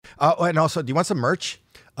Oh, and also, do you want some merch?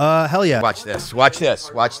 Hell yeah. Watch this. Watch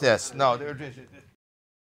this. Watch this. No.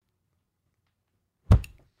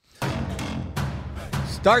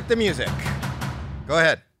 Start the music. Go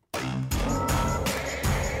ahead.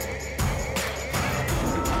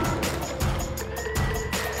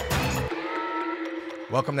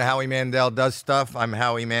 Welcome to Howie Mandel Does Stuff. I'm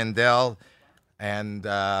Howie Mandel, and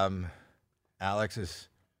Alex is...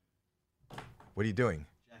 What are you doing?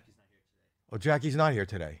 Jackie's not here today. Oh, Jackie's not here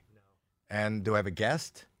today. No. And do I have a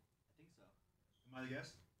guest? I think so. Am I the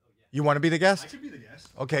guest? Oh, yeah. You want to be the guest? I could be the guest.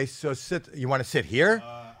 Okay, so sit. You want to sit here?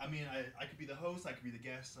 I mean, I could be the host. I could be the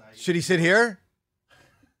guest. Should he sit here?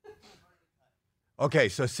 Okay,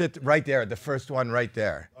 so sit right there, the first one right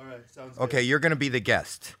there. All right, sounds good. Okay, you're going to be the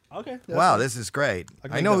guest. Okay. Wow, this is great.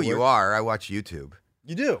 I know who you are. I watch YouTube.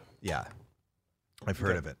 You do? Yeah. I've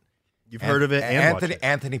heard of it. You've heard of it and watched it.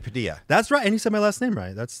 Anthony Padilla. That's right, and you said my last name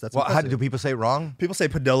right. That's Well, how impressive. do people say it wrong? People say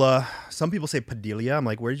Padilla. Some people say Padilla. I'm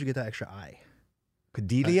like, where did you get that extra I?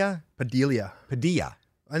 Padilla? Padilla. Padilla.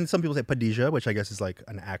 And some people say Padilla, which I guess is like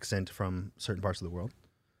an accent from certain parts of the world.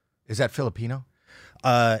 Is that Filipino?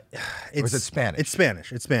 Or is it Spanish? It's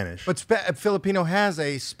Spanish. It's Spanish. But Filipino has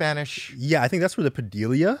a Spanish... Yeah, I think that's where the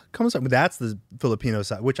Padilla comes from. That's the Filipino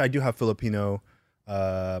side, which I do have Filipino.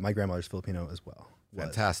 My grandmother's Filipino as well.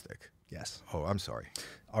 Fantastic. Yes. Oh, I'm sorry.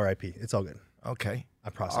 R.I.P. It's all good. Okay. I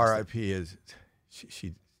processed R.I.P. is...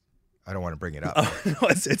 She I don't want to bring it up. Oh, no,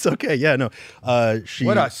 it's okay. Yeah, no.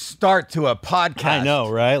 What a start to a podcast. I know,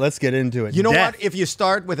 right? Let's get into it. You know what? If you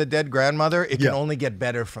start with a dead grandmother, it can Yeah. only get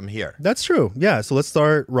better from here. That's true. Yeah, so let's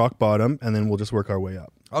start rock bottom, and then we'll just work our way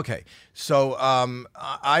up. Okay. So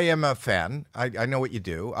I am a fan. I know what you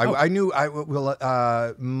do. I knew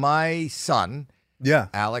my son... Yeah.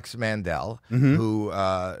 Alex Mandel, who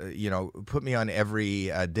put me on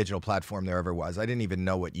every digital platform there ever was. I didn't even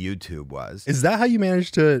know what YouTube was. Is that how you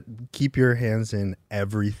managed to keep your hands in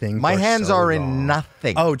everything? My for hands so are long? in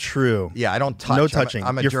nothing. Oh, true. Yeah, I don't touch. No touching.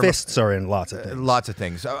 I'm a Your fists are in lots of things. Lots of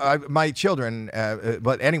things. My children,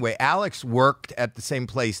 but anyway, Alex worked at the same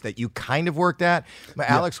place that you kind of worked at.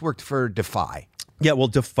 Alex worked for Defy. Yeah, well,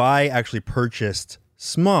 Defy actually purchased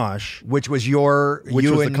SMOSH, which was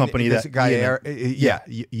the company that guy.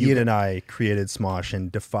 Ian and I created SMOSH,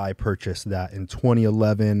 and Defy purchased that in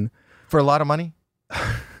 2011 for a lot of money.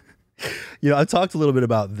 I talked a little bit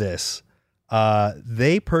about this.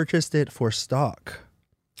 They purchased it for stock,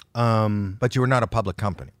 but you were not a public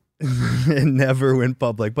company. It never went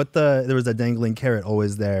public, but there was a dangling carrot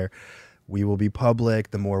always there. We will be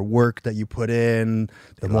public. The more work that you put in,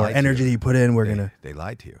 the more energy that you put in, They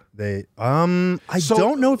lied to you. I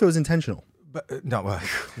don't know if it was intentional. But no,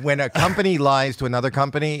 when a company lies to another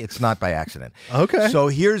company, it's not by accident. Okay. So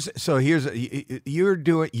here's you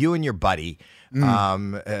and your buddy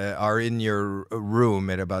are in your room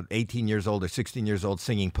at about 18 years old or 16 years old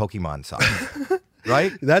singing Pokemon songs.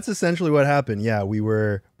 Right? That's essentially what happened. Yeah, we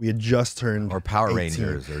had just turned Power 18.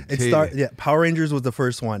 Rangers or Power Rangers was the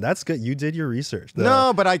first one. That's good. You did your research.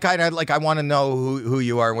 No, but I kind of I want to know who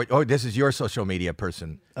you are. This is your social media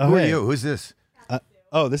person. Who are you? Who's this?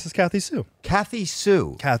 This is Kathy Sue. Kathy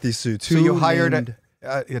Sue. Kathy Sue. So you hired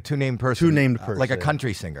a two-named person. Two-named person. Like a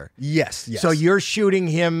country singer. Yes. So you're shooting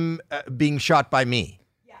him being shot by me.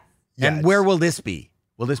 Yes. And where will this be?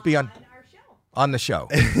 Will this be on our show? On the show.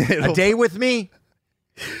 A day with me?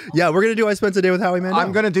 Yeah, we're gonna do I Spent a Day with Howie Mandel.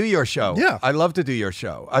 I'm gonna do your show. Yeah, I love to do your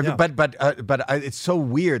show. But it's so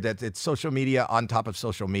weird that it's social media on top of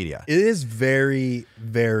social media. It is very,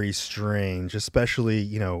 very strange, especially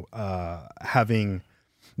having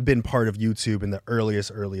been part of YouTube in the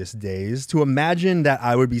earliest days. To imagine that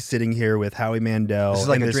I would be sitting here with Howie Mandel. This is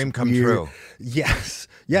like a dream come true. Yes.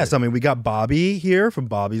 I mean, we got Bobby here from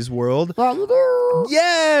Bobby's World. How you do?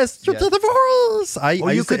 Yes, you do the voice.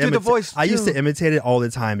 You could do the voice too. I used to imitate it all the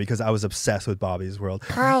time because I was obsessed with Bobby's World.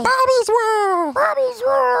 Hi. Bobby's World. Bobby's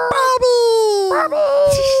World.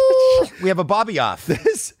 We have a Bobby off.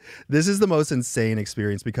 This is the most insane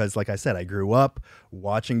experience because, like I said, I grew up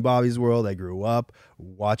watching Bobby's World. I grew up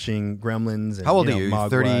watching Gremlins. And, how old are you?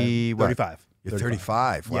 30, 35. You're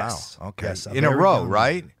 35. Wow. Yes. Okay. Yes, in a row,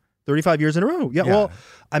 right? 35 years in a row. Yeah. Well,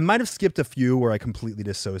 I might have skipped a few where I completely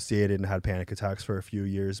dissociated and had panic attacks for a few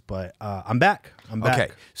years, but I'm back. Okay.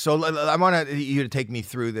 So I want you to take me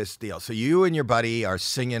through this deal. So you and your buddy are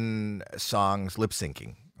singing songs, lip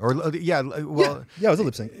syncing. Or it was a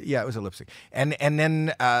lip sync. Yeah, it was a lip sync, and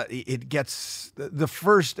then it gets the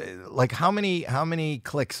first how many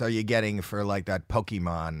clicks are you getting for like that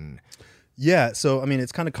Pokemon? Yeah, so I mean,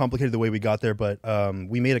 it's kind of complicated the way we got there, but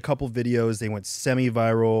we made a couple videos. They went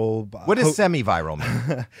semi-viral. What does semi-viral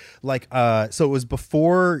mean? Like, so it was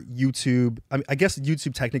before YouTube. I guess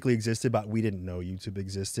YouTube technically existed, but we didn't know YouTube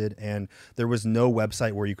existed, and there was no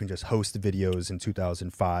website where you can just host videos in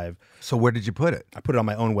 2005. So where did you put it? I put it on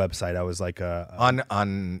my own website. I was like, on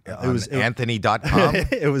Anthony.com?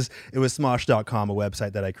 it was SMOSH.com, a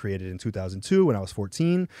website that I created in 2002 when I was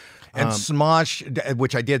 14. And SMOSH,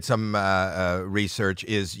 which I did some research,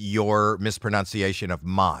 is your mispronunciation of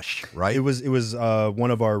mosh, right? It was one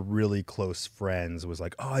of our really close friends was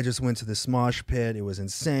like, oh, I just went to the SMOSH pit. It was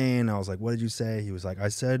insane. I was like, what did you say? He was like, I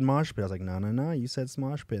said mosh pit. I was like, no, you said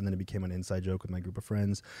SMOSH pit. And then it became an inside joke with my group of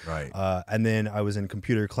friends. Right. And then I was in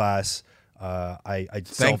computer class.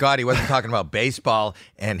 Thank God he wasn't talking about baseball,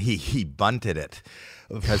 and he bunted it,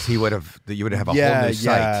 because you would have a whole new site.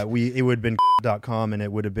 Yeah, it would have been .com, and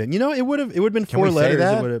it would have been, it would have been Can four we letters.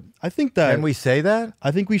 say that? I think that. Can we say that? I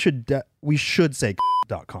think we should say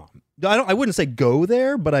 .com. I wouldn't say go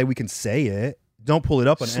there, but we can say it. Don't pull it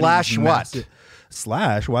up on slash any what?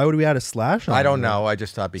 Slash. Why would we add a slash on I don't know. I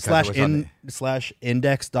just thought because it was on slash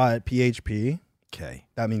index.php. Okay.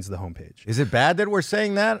 That means the homepage. Is it bad that we're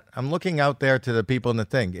saying that? I'm looking out there to the people in the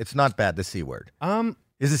thing. It's not bad, the C word.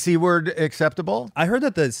 Is the C word acceptable? I heard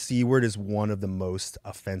that the C word is one of the most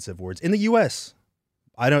offensive words in the US.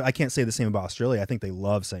 I can't say the same about Australia. I think they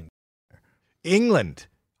love saying England.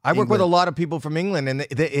 I work with a lot of people from England, and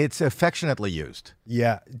it's affectionately used.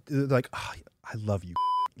 Yeah. Like, oh, I love you.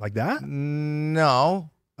 Like that? No.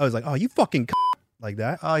 I was like, oh, you fucking like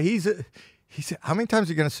that. How many times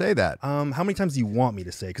are you going to say that? How many times do you want me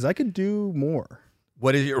to say? Because I could do more.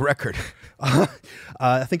 What is your record?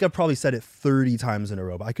 I think I've probably said it 30 times in a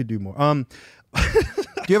row, but I could do more. Do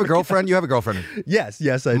you have a girlfriend? You have a girlfriend. Yes,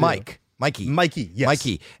 I do. Mikey, yes.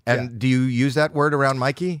 Mikey. And do you use that word around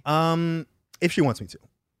Mikey? If she wants me to.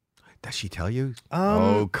 Does she tell you?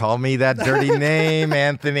 Call me that dirty name,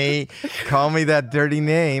 Anthony. Call me that dirty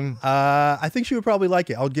name. I think she would probably like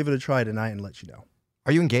it. I'll give it a try tonight and let you know.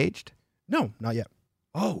 Are you engaged? No, not yet.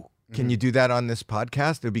 Oh, can you do that on this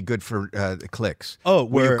podcast? It would be good for clicks. Oh,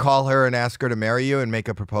 will you call her and ask her to marry you and make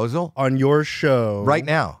a proposal? On your show. Right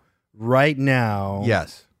now. Right now.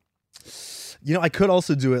 Yes. I could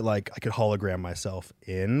also do it like I could hologram myself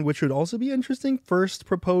in, which would also be interesting. First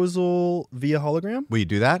proposal via hologram. Will you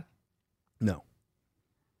do that? No.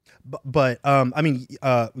 But I mean,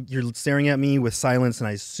 you're staring at me with silence, and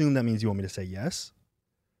I assume that means you want me to say yes.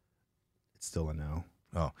 It's still a no.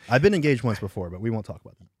 Oh. I've been engaged once before, but we won't talk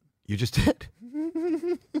about that. You just did?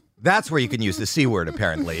 That's where you can use the C word,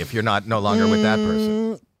 apparently, if you're no longer with that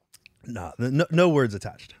person. No words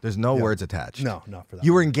attached. There's no words attached. No, not for that.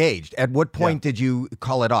 You were engaged. At what point did you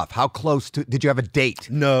call it off? How close did you have a date?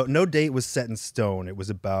 No date was set in stone. It was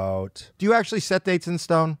about... Do you actually set dates in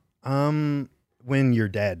stone? When you're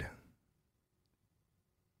dead.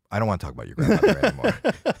 I don't want to talk about your grandmother anymore.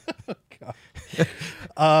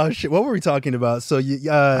 Shit. What were we talking about? So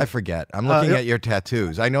I forget. I'm looking at your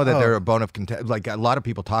tattoos. I know that they're a bone of contention. Like a lot of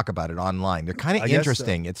people talk about it online. They're kind of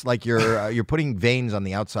interesting. It's like you're putting veins on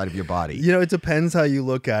the outside of your body. It depends how you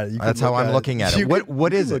look at it. That's how I'm looking at it.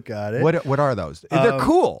 What is it? Look at it. What are those? They're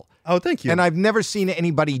cool. Oh, thank you. And I've never seen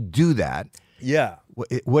anybody do that. Yeah.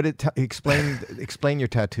 Explain your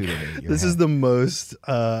tattoo to me. This is the most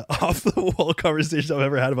off the wall conversation I've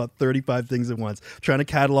ever had about 35 things at once. Trying to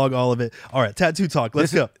catalog all of it. All right, tattoo talk.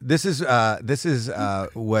 Let's go. This is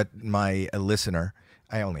what my listener.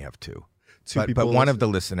 I only have two people, but one of the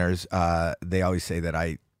listeners. They always say that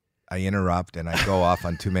I interrupt and I go off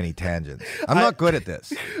on too many tangents. I'm not good at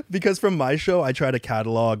this. Because from my show, I try to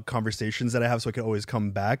catalog conversations that I have so I can always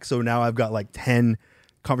come back. So now I've got like 10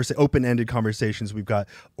 open-ended conversations. We've got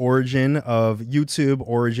origin of YouTube,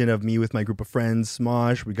 origin of me with my group of friends,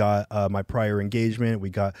 SMOSH. We got my prior engagement.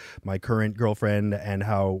 We got my current girlfriend and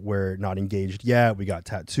how we're not engaged yet. We got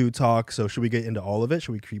tattoo talk. So should we get into all of it?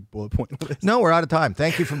 Should we keep bullet point list? No, we're out of time.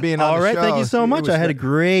 Thank you for being on the show. All right, thank you so much. I had a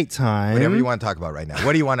great time. Whatever you want to talk about right now.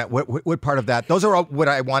 What do you want to? What part of that? Those are all what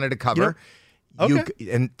I wanted to cover. Okay.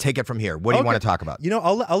 And take it from here. What do you want to talk about?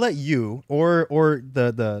 I'll let you or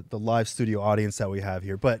the live studio audience that we have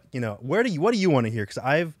here. But what do you want to hear?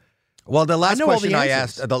 Because the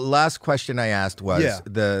last question I asked was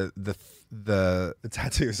the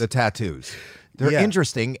tattoos. The tattoos. They're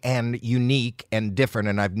interesting and unique and different,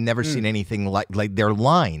 and I've never seen anything like their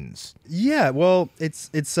lines. Yeah, well, it's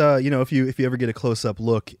if you ever get a close up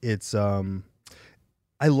look, it's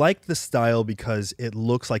I like the style because it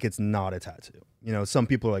looks like it's not a tattoo. Some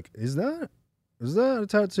people are like, is that a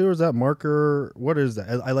tattoo or is that marker? What is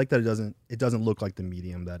that? I like that it doesn't look like the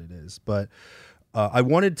medium that it is. But I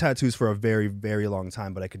wanted tattoos for a very, very long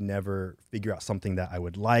time, but I could never figure out something that I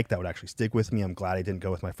would like that would actually stick with me. I'm glad I didn't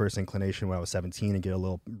go with my first inclination when I was 17 and get a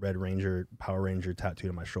little Red Ranger, Power Ranger tattooed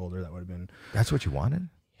on my shoulder. That would have been... That's what you wanted?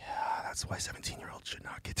 Yeah, that's why 17-year-olds should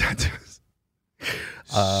not get tattoos.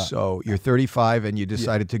 So you're 35 and you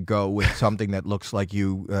decided to go with something that looks like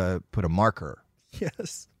you put a marker.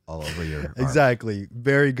 Yes. All over your arm. Exactly.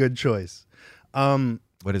 Very good choice.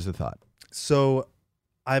 What is the thought? So,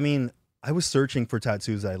 I mean, I was searching for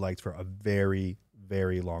tattoos that I liked for a very,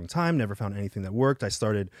 very long time. Never found anything that worked. I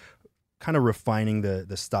started kind of refining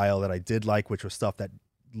the style that I did like, which was stuff that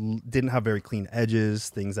didn't have very clean edges,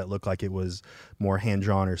 things that looked like it was more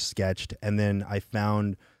hand-drawn or sketched. And then I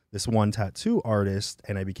found this one tattoo artist,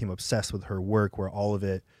 and I became obsessed with her work, where all of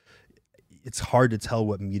it, it's hard to tell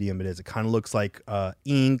what medium it is. It kind of looks like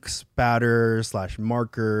ink, spatter, /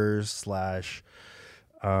 markers,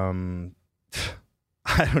 /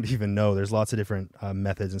 I don't even know. There's lots of different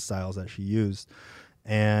methods and styles that she used.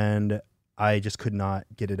 And I just could not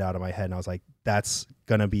get it out of my head. And I was like, that's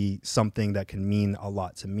going to be something that can mean a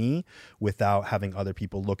lot to me without having other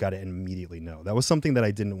people look at it and immediately know. That was something that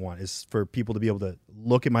I didn't want, is for people to be able to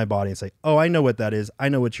look at my body and say, oh, I know what that is. I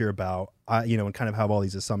know what you're about. And kind of have all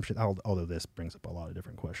these assumptions, although this brings up a lot of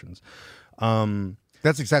different questions.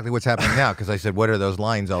 That's exactly what's happening now, because I said, what are those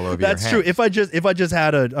lines all over your hands? That's true. If I just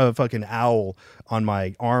had a fucking owl on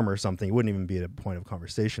my arm or something, it wouldn't even be a point of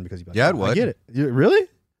conversation, because you'd be like, yeah, it would. I get it. Really?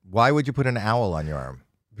 Why would you put an owl on your arm?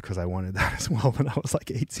 Because I wanted that as well when I was like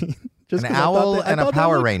 18. Just an owl and a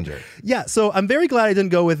Power Ranger. Yeah, so I'm very glad I didn't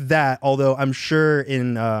go with that, although I'm sure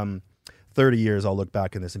in 30 years I'll look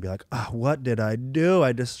back in this and be like, oh, what did I do?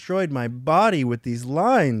 I destroyed my body with these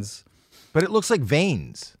lines. But it looks like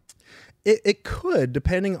veins. It could,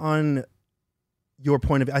 depending on your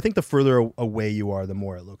point of view. I think the further away you are, the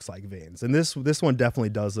more it looks like veins. And this one definitely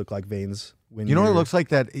does look like veins. When you know what it looks like?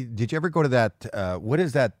 That did you ever go to that? What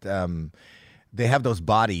is that? They have those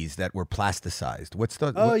bodies that were plasticized. What's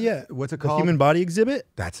the? Yeah. What's it The called? human body exhibit?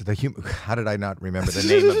 That's the human. How did I not remember the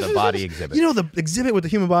name of the body exhibit? You know the exhibit with the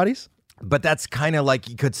human bodies? But that's kind of like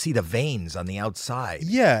you could see the veins on the outside.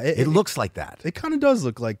 Yeah. It looks like that. It kind of does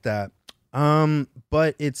look like that.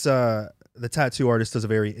 But it's the tattoo artist does a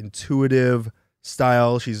very intuitive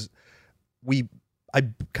style. I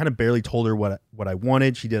kind of barely told her what I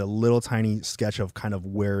wanted. She did a little tiny sketch of kind of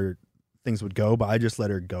where things would go, but I just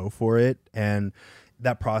let her go for it. And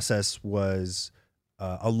that process was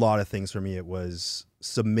a lot of things for me. It was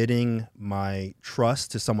submitting my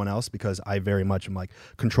trust to someone else, because I very much am like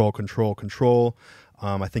control.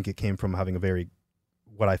 I think it came from having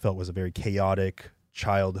what I felt was a very chaotic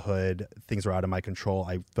childhood. Things were out of my control.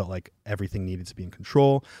 I felt like everything needed to be in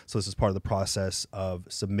control. So this is part of the process of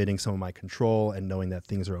submitting some of my control and knowing that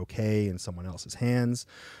things are okay in someone else's hands.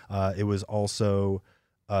 It was also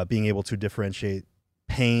being able to differentiate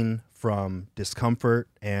pain from discomfort,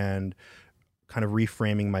 and kind of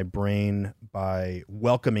reframing my brain by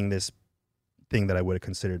welcoming this thing that I would have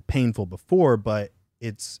considered painful before, but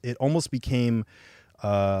it almost became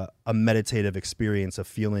a meditative experience of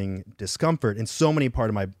feeling discomfort in so many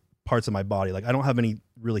parts of my body. Like, I don't have any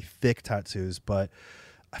really thick tattoos, but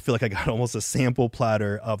I feel like I got almost a sample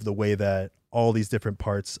platter of the way that all these different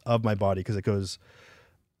parts of my body, because it goes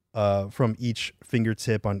from each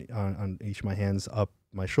fingertip on each of my hands, up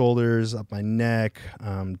my shoulders, up my neck,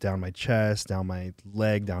 down my chest, down my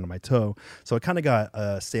leg, down to my toe. So I kind of got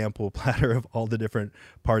a sample platter of all the different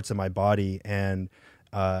parts of my body, and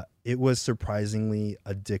it was surprisingly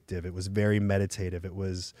addictive. It was very meditative. It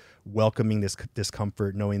was welcoming this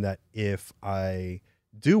discomfort, knowing that if I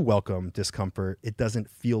do welcome discomfort, it doesn't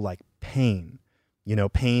feel like pain.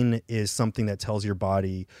 Pain is something that tells your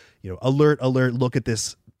body, alert, alert, look at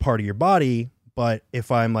this part of your body. But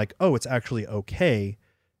if I'm like, oh, it's actually okay,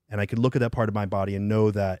 and I could look at that part of my body and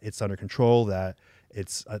know that it's under control, that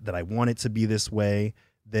it's that I want it to be this way,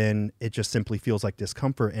 then it just simply feels like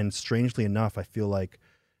discomfort. And strangely enough, I feel like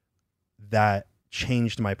that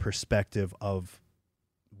changed my perspective of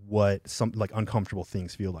what some like uncomfortable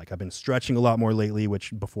things feel like. I've been stretching a lot more lately,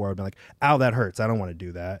 which before I've been like, ow, that hurts. I don't want to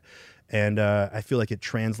do that. And I feel like it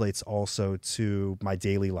translates also to my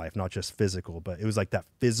daily life, not just physical, but it was like that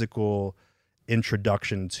physical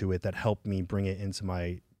introduction to it that helped me bring it into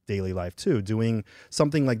my daily life too. Doing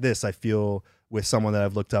something like this, I feel, with someone that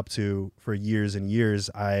I've looked up to for years and years,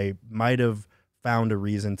 I might have found a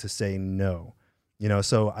reason to say no.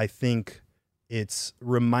 So I think it's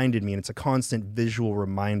reminded me, and it's a constant visual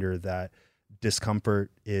reminder, that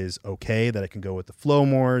discomfort is okay, that I can go with the flow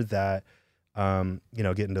more, that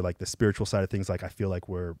get into like the spiritual side of things. Like I feel like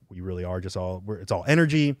we really are it's all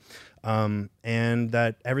energy, and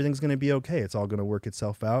that everything's going to be okay. It's all going to work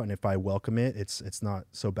itself out. And if I welcome it, it's not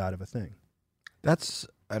so bad of a thing. That's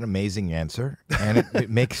an amazing answer, and it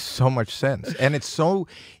makes so much sense. And it's so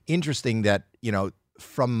interesting that,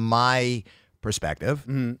 from my perspective,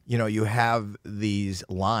 you have these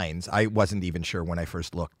lines. I wasn't even sure when I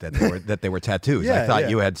first looked that they were tattoos. I thought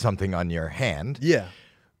you had something on your hand. Yeah.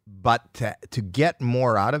 But to get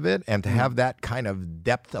more out of it and to have that kind of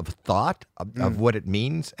depth of thought of what it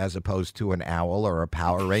means, as opposed to an owl or a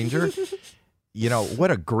Power Ranger,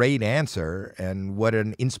 what a great answer, and what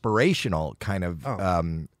an inspirational kind of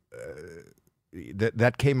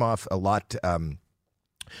that came off a lot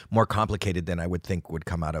more complicated than I would think would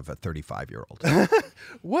come out of a 35-year-old.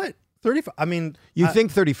 What? 35? I mean, you think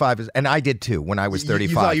 35 is, and I did too when I was 35.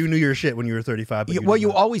 You thought you knew your shit when you were 35. But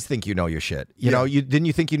you always think you know your shit. Didn't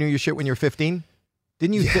you think you knew your shit when you were 15?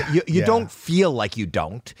 Didn't you? You don't feel like you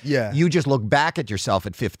don't. Yeah. You just look back at yourself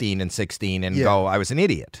at 15 and 16 and go, I was an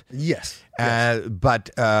idiot. Yes. But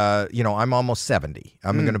I'm almost 70.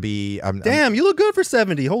 I'm going to be. Damn, you look good for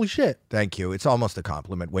 70. Holy shit. Thank you. It's almost a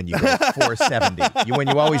compliment when you go for 70. When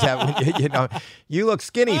you always have, you look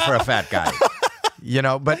skinny for a fat guy.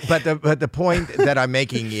 But the point that I'm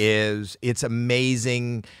making is it's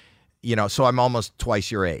amazing. So I'm almost twice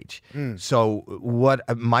your age. So what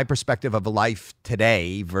my perspective of life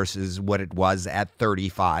today versus what it was at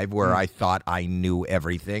 35, where I thought I knew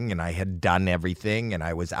everything and I had done everything and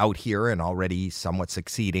I was out here and already somewhat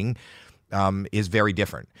succeeding, is very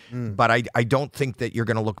different. But I don't think that you're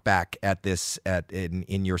going to look back at this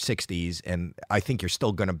in your 60s, and I think you're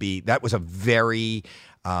still going to be. That was a very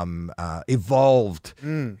evolved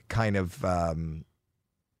kind of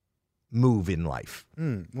move in life.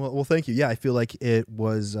 Well, thank you. Yeah, I feel like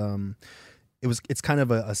it's kind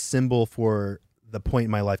of a symbol for the point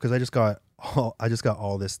in my life, because I just got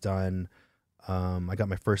all this done. I got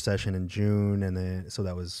my first session in June, and then so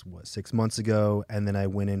that was 6 months ago, and then I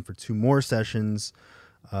went in for 2 more sessions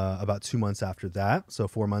about 2 months after that, so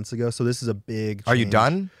 4 months ago. So this is a big change. Are you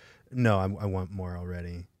done? No, I want more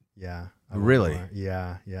already. Yeah. Really?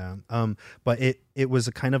 Yeah. But it was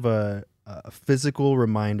a kind of a physical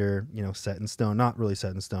reminder, set in stone. Not really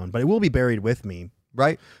set in stone, but it will be buried with me.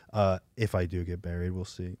 Right. If I do get buried, we'll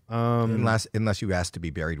see. Unless you ask to be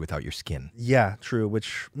buried without your skin. Yeah, true.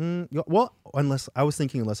 Which, unless I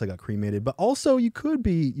I got cremated, but also you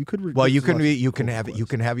can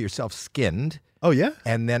have yourself skinned. Oh yeah.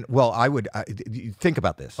 And then, think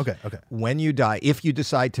about this. Okay. When you die, if you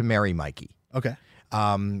decide to marry Mikey. Okay.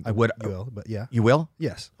 You will, but yeah. You will?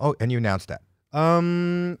 Yes. Oh, and you announced that. I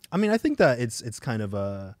mean, I think that it's kind of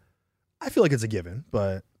I feel like it's a given,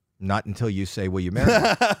 but not until you say, will you marry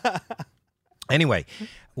me? Anyway,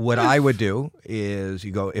 what I would do is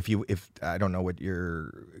you go, if I don't know what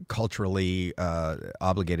you're culturally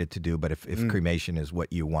obligated to do, but if cremation is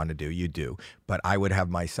what you want to do, you do. But I would have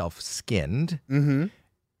myself skinned,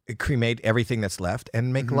 cremate everything that's left,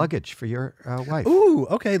 and make luggage for your wife. Ooh,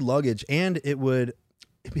 okay, luggage. And it would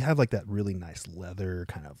have like that really nice leather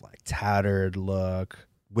kind of like tattered look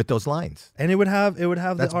with those lines, and it would have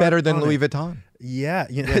that's better than Louis Vuitton. Yeah,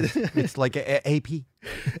 it's like a AP.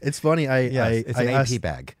 It's funny. It's an AP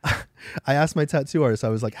bag. I asked my tattoo artist. I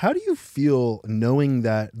was like, "How do you feel knowing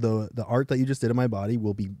that the art that you just did in my body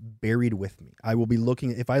will be buried with me? I will be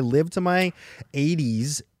looking. If I live to my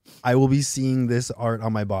 80s, I will be seeing this art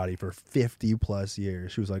on my body for 50 plus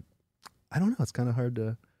years." She was like, "I don't know. It's kind of hard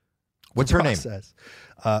to." What's her name?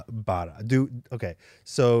 Bada. Okay.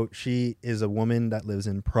 So she is a woman that lives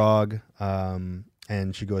in Prague, and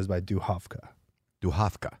she goes by Duhovka.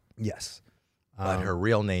 Duhovka. Yes. But her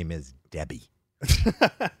real name is Debbie.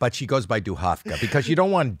 But she goes by Duhovka because you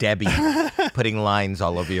don't want Debbie putting lines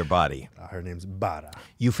all over your body. Her name's Bada.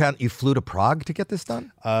 You flew to Prague to get this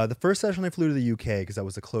done? The first session I flew to the UK because that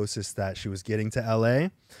was the closest that she was getting to LA.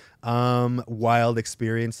 Wild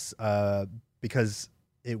experience because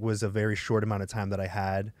it was a very short amount of time that I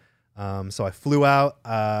had. So I flew out,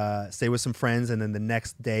 stayed with some friends, and then the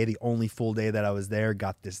next day, the only full day that I was there,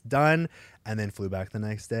 got this done, and then flew back the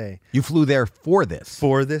next day. You flew there for this?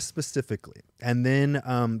 For this specifically. And then,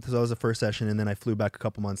 so that was the first session, and then I flew back a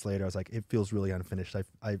couple months later. I was like, it feels really unfinished.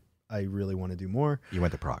 I really want to do more. You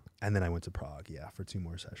went to Prague. And then I went to Prague, for 2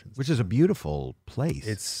 more sessions. Which is a beautiful place.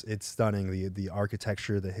 It's stunning. The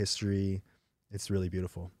architecture, the history, it's really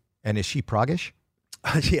beautiful. And is she Praguish?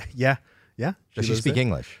 Yeah. Does she speak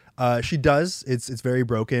English? She does. It's very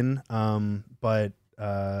broken. But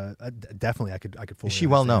definitely I could fully. Is she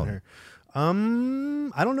well known? Her.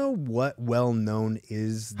 I don't know what well known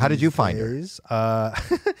is. How did you find her?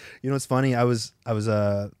 It's funny.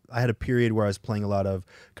 I had a period where I was playing a lot of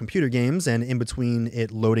computer games, and in between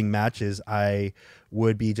it loading matches, I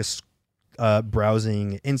would be just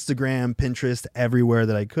browsing Instagram, Pinterest, everywhere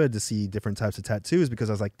that I could to see different types of tattoos, because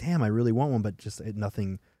I was like, damn, I really want one, but just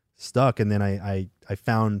nothing stuck. And then I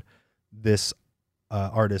found this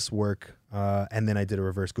artist's work, and then I did a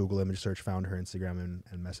reverse Google image search, found her Instagram,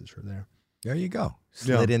 and messaged her there. There you go.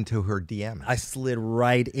 Slid into her DMs. I slid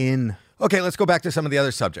right in. Okay, let's go back to some of the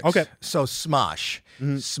other subjects. Okay. So SMOSH.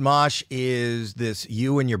 SMOSH is this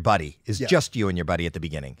you and your buddy. Just you and your buddy at the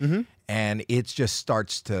beginning. And it just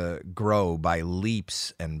starts to grow by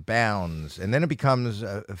leaps and bounds. And then it becomes,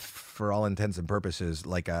 for all intents and purposes,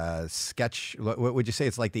 like a sketch. What would you say?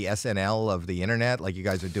 It's like the SNL of the internet? Like you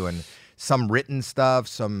guys are doing some written stuff,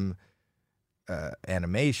 some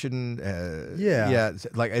animation.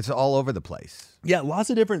 Like it's all over the place. Yeah, lots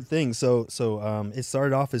of different things. So it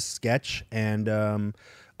started off as sketch, and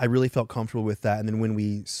I really felt comfortable with that. And then when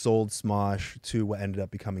we sold SMOSH to what ended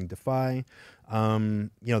up becoming Defy,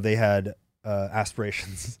 they had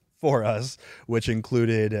aspirations for us, which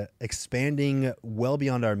included expanding well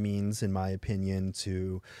beyond our means, in my opinion,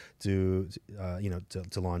 to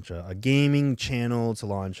launch a gaming channel, to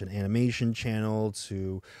launch an animation channel,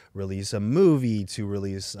 to release a movie, to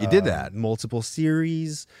release you did that multiple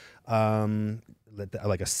series, like a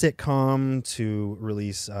sitcom, to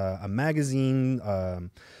release a magazine,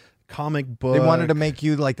 comic book. They wanted to make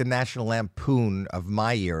you like the National Lampoon of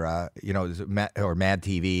my era, or Mad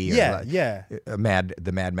TV. Or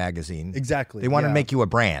the Mad magazine. Exactly. They wanted to make you a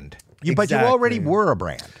brand. But you already were a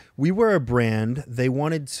brand. We were a brand. They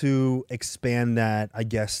wanted to expand that, I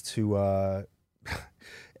guess, to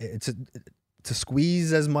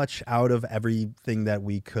squeeze as much out of everything that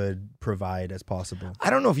we could provide as possible. I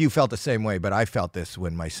don't know if you felt the same way, but I felt this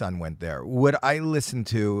when my son went there. What I listen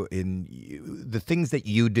to in the things that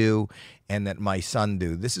you do and that my son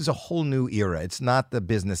do, this is a whole new era. It's not the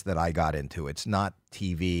business that I got into. It's not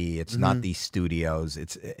TV. It's not these studios.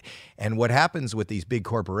 And what happens with these big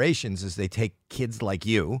corporations is they take kids like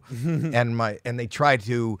you and they try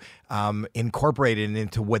to incorporate it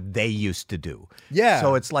into what they used to do. Yeah.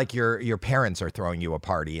 So it's like your parents are throwing you a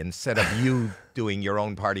party instead of you doing your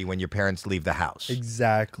own party when your parents leave the house.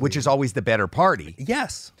 Exactly. Which is always the better party.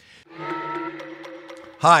 Yes.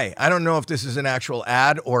 Hi, I don't know if this is an actual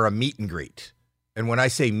ad or a meet and greet. And when I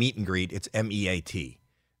say meet and greet, it's MEAT,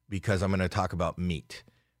 because I'm going to talk about meat.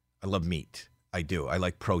 I love meat. I do. I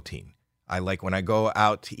like protein. I like when I go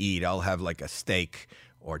out to eat, I'll have like a steak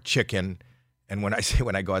or chicken. And when I say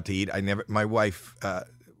when I go out to eat, my wife,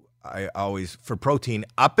 I always, for protein,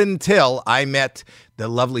 up until I met the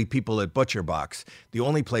lovely people at Butcher Box, the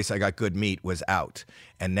only place I got good meat was out.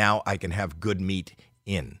 And now I can have good meat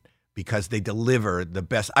in, because they deliver the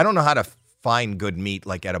best. I don't know how to find good meat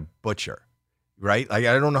like at a butcher, right? Like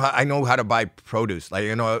I don't know how. I know how to buy produce.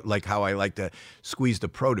 Like like how I like to squeeze the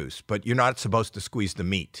produce, but you're not supposed to squeeze the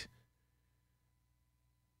meat.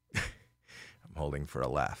 I'm holding for a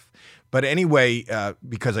laugh. But anyway,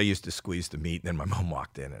 because I used to squeeze the meat, then my mom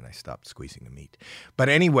walked in and I stopped squeezing the meat. But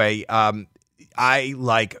anyway, I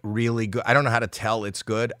like really good. I don't know how to tell it's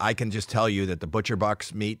good. I can just tell you that the Butcher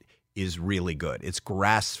Box meat is really good. It's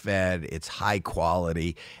grass-fed, it's high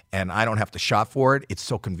quality, and I don't have to shop for it. It's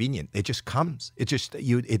so convenient. It just comes. It just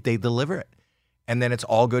they deliver it. And then it's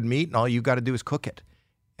all good meat, and all you got to do is cook it.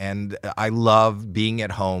 And I love being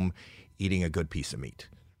at home eating a good piece of meat,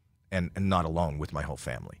 and not alone, with my whole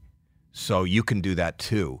family. So you can do that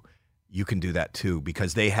too. You can do that too,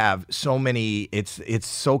 because they have so many. It's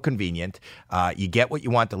so convenient. You get what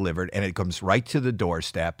you want delivered, and it comes right to the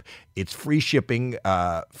doorstep. It's free shipping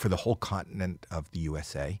for the whole continent of the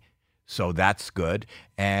USA, so that's good.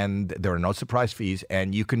 And there are no surprise fees,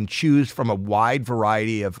 and you can choose from a wide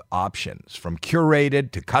variety of options, from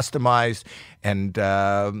curated to customized, and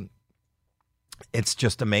it's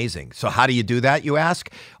just amazing. So how do you do that, you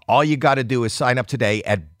ask? All you got to do is sign up today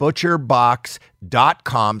at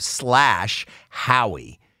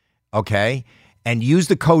butcherbox.com/Howie, okay? And use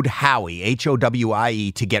the code Howie,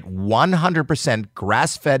 Howie, to get 100%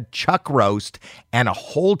 grass-fed chuck roast and a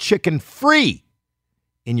whole chicken free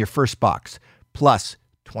in your first box, plus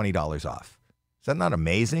 $20 off. Is that not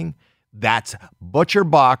amazing? That's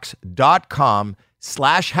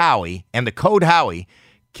butcherbox.com/Howie, and the code Howie,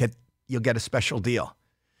 you'll get a special deal.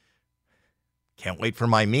 Can't wait for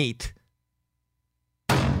my meat.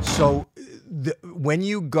 So when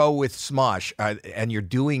you go with SMOSH and you're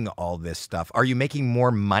doing all this stuff, are you making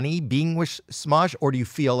more money being with SMOSH, or do you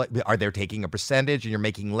feel like are they taking a percentage and you're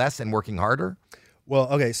making less and working harder? Well,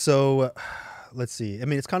 okay, so let's see. I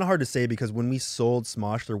mean, it's kind of hard to say because when we sold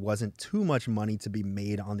SMOSH, there wasn't too much money to be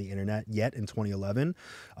made on the internet yet in 2011.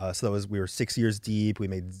 So we were 6 years deep. We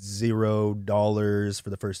made $0 for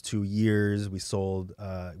the first 2 years. We sold.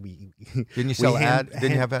 Didn't you sell ads?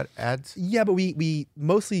 Didn't you have ads? Yeah, but we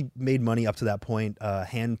mostly made money up to that point,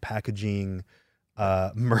 hand packaging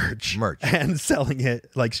merch and selling it,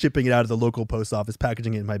 like shipping it out of the local post office,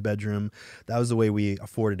 packaging it in my bedroom. That was the way we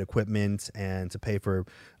afforded equipment and to pay for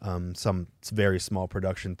some very small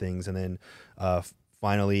production things. And then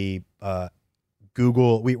finally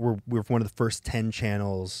Google, we were one of the first 10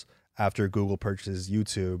 channels after Google purchases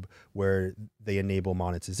YouTube where they enable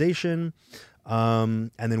monetization,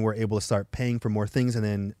 and then we're able to start paying for more things. And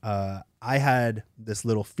then I had this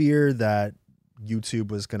little fear that YouTube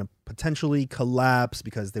was going to potentially collapse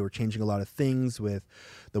because they were changing a lot of things with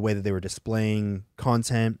the way that they were displaying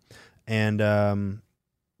content. And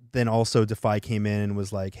then also Defy came in and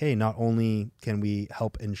was like, hey, not only can we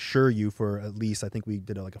help insure you for at least, I think we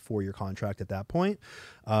did like a 4-year contract at that point,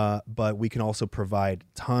 but we can also provide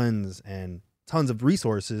tons and tons of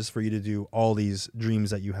resources for you to do all these dreams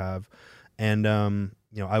that you have. And,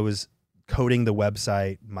 I was coding the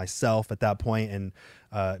website myself at that point, and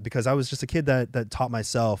because I was just a kid that taught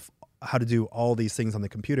myself how to do all these things on the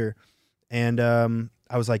computer. And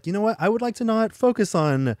I was like, you know what? I would like to not focus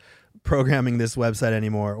on programming this website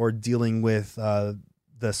anymore or dealing with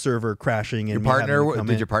the server crashing. And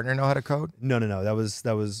did your partner know how to code? No.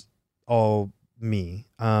 That was all me.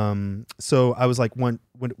 So I was like, when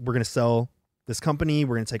we're going to sell this company,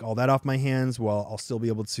 we're going to take all that off my hands while I'll still be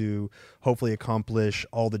able to hopefully accomplish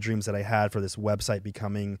all the dreams that I had for this website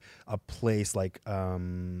becoming a place like, I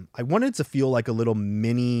wanted to feel like a little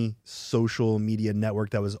mini social media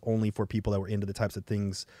network that was only for people that were into the types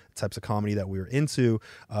of comedy that we were into.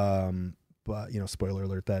 But, spoiler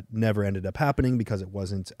alert, that never ended up happening because it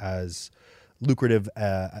wasn't as lucrative,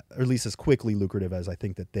 or at least as quickly lucrative as I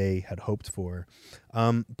think that they had hoped for.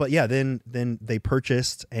 But yeah, then they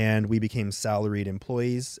purchased and we became salaried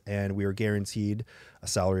employees, and we were guaranteed a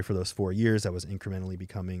salary for those 4 years that was incrementally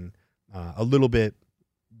becoming a little bit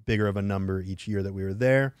bigger of a number each year that we were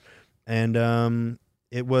there. And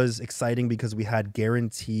it was exciting because we had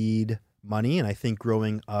guaranteed money. And I think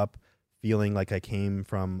growing up feeling like I came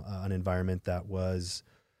from an environment that was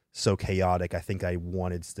so chaotic, I think I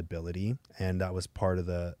wanted stability, and that was probably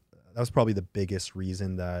the biggest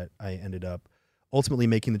reason that I ended up ultimately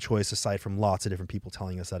making the choice, aside from lots of different people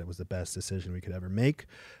telling us that it was the best decision we could ever make.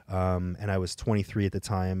 And I was 23 at the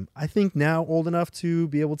time. I think now old enough to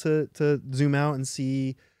be able to zoom out and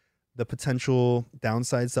see the potential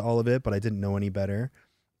downsides to all of it, but I didn't know any better,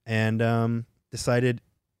 and decided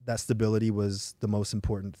that stability was the most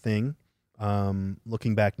important thing.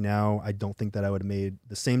 Looking back now, I don't think that I would have made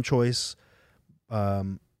the same choice. I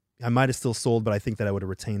might have still sold, but I think that I would have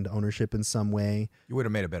retained ownership in some way. You would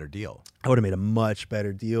have made a better deal. I would have made a much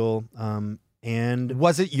better deal. And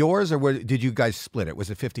was it yours, or did you guys split it? Was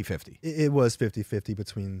it 50-50? It was 50-50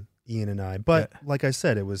 between Ian and I. But like I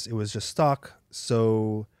said, it was just stock.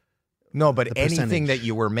 So no, but anything that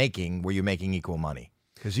you were making, were you making equal money?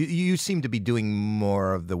 Because you seem to be doing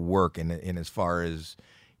more of the work in as far as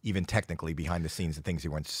even technically behind the scenes, the things you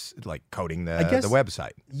weren't like coding the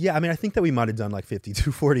website. Yeah, I mean, I think that we might have done like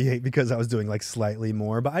 52-48 because I was doing like slightly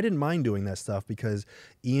more, but I didn't mind doing that stuff because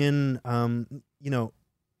Ian,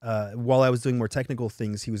 while I was doing more technical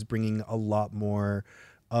things, he was bringing a lot more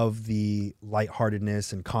of the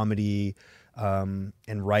lightheartedness and comedy and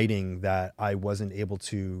writing that I wasn't able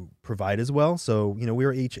to provide as well. So, we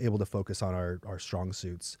were each able to focus on our strong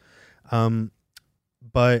suits.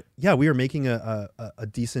 But yeah, we were making a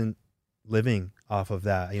decent living off of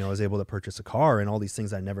that. I was able to purchase a car and all these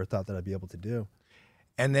things I never thought that I'd be able to do.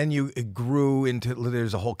 And then you grew into,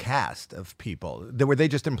 there's a whole cast of people. Were they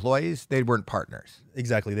just employees? They weren't partners.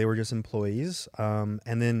 Exactly. They were just employees.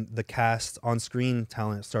 And then the cast on-screen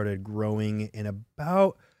talent started growing in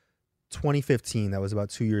about 2015. That was about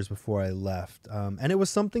 2 years before I left. And it was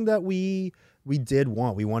something that we did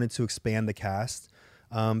want. We wanted to expand the cast.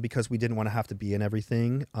 Because we didn't want to have to be in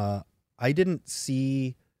everything. I didn't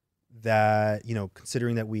see that,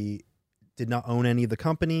 considering that we did not own any of the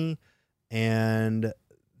company and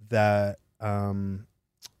that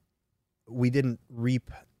we didn't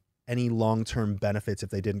reap any long-term benefits if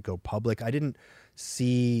they didn't go public. I didn't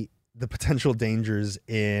see the potential dangers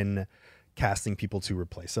in casting people to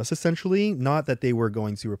replace us, essentially. Not that they were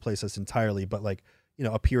going to replace us entirely, but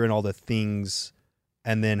appear in all the things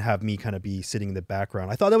and then have me kind of be sitting in the background.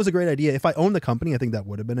 I thought that was a great idea. If I owned the company, I think that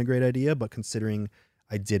would have been a great idea. But considering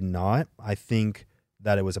I did not, I think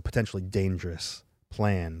that it was a potentially dangerous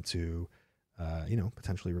plan to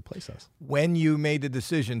potentially replace us. When you made the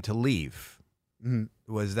decision to leave,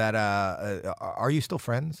 was that, are you still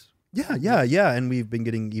friends? Yeah. And we've been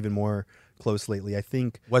getting even more close lately. I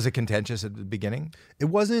think. Was it contentious at the beginning? It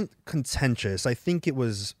wasn't contentious. I think it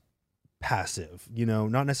was passive,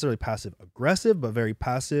 not necessarily passive aggressive, but very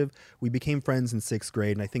passive. We became friends in 6th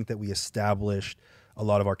grade, and I think that we established a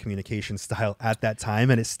lot of our communication style at that time,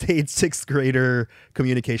 and it stayed 6th grader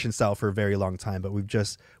communication style for a very long time. But we've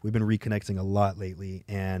been reconnecting a lot lately.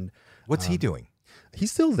 And what's he doing?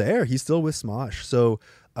 He's still there. He's still with SMOSH. So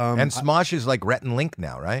and SMOSH is like Rhett and Link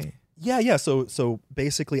now, right? Yeah. So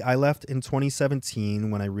basically, I left in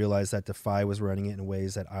 2017 when I realized that Defy was running it in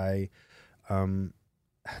ways that I,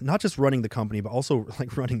 not just running the company, but also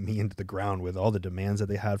like running me into the ground with all the demands that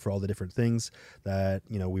they had for all the different things that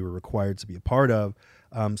we were required to be a part of.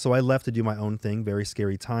 So I left to do my own thing. Very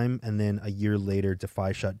scary time. And then a year later,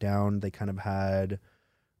 Defy shut down. They kind of had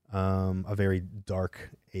a very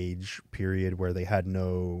dark age period where they had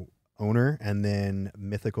no owner, and then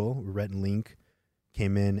Mythical, Rhett and Link,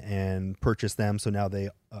 came in and purchased them. So now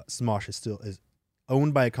SMOSH is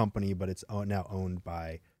owned by a company, but it's now owned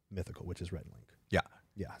by Mythical, which is Rhett and Link.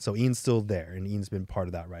 Yeah. So Ian's still there, and Ian's been part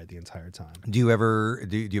of that ride the entire time. Do you ever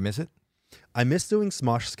do you miss it? I miss doing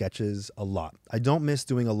SMOSH sketches a lot. I don't miss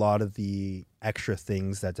doing a lot of the extra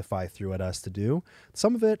things that Defy threw at us to do.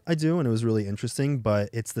 Some of it I do, and it was really interesting, but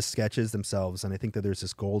it's the sketches themselves. And I think that there's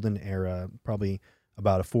this golden era, probably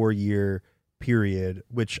about a 4-year period,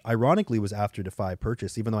 which ironically was after Defy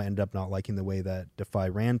purchased. Even though I ended up not liking the way that Defy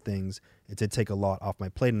ran things, it did take a lot off my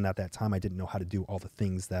plate. And at that time, I didn't know how to do all the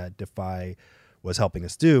things that Defy was helping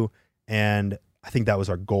us do. And I think that was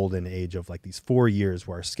our golden age of like these 4 years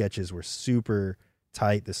where our sketches were super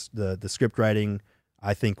tight. The script writing,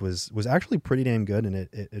 I think, was actually pretty damn good, and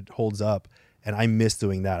it holds up. And I miss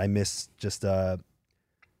doing that. I miss just the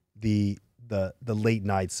late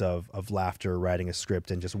nights of laughter, writing a script,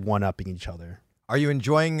 and just one-upping each other. Are you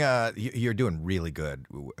enjoying? You're doing really good,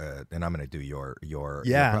 and I'm going to do your.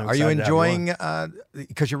 Yeah. Are you enjoying?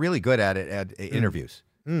 Because you're really good at it at interviews.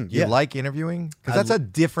 Do you like interviewing? Because that's a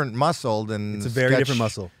different muscle than it's a very different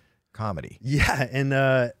muscle. Comedy. Yeah,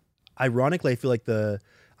 and ironically, I feel like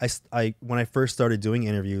when I first started doing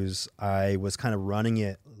interviews, I was kind of running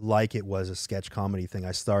it like it was a sketch comedy thing.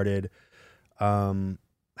 I started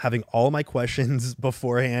having all my questions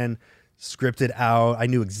beforehand scripted out. I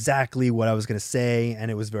knew exactly what I was going to say,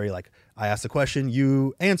 and it was very like, I asked the question,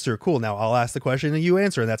 you answer. Cool. Now I'll ask the question and you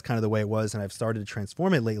answer. And that's kind of the way it was. And I've started to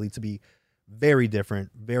transform it lately to be very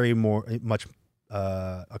different, very much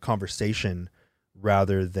a conversation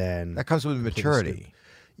rather than that comes with maturity.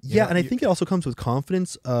 Yeah, and I think it also comes with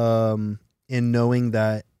confidence in knowing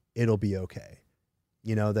that it'll be okay.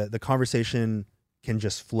 That the conversation can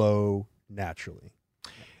just flow naturally.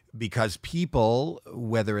 Because people,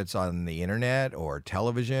 whether it's on the internet or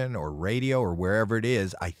television or radio or wherever it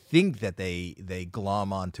is, I think that they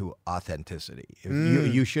glom onto authenticity.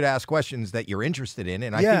 You should ask questions that you're interested in,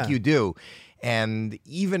 and I think you do. And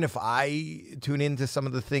even if I tune into some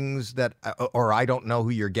of the things that, or I don't know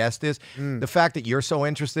who your guest is, the fact that you're so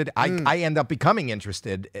interested, I end up becoming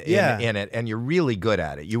interested in it, and you're really good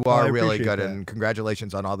at it. You are really good, and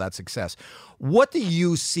congratulations on all that success. What do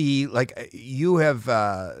you see? Like you have,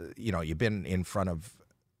 you've been in front of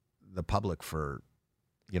the public for,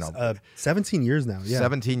 17 years now. Yeah,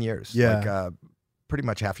 17 years. Yeah, like pretty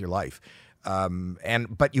much half your life.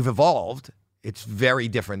 But you've evolved. It's very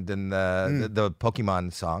different than the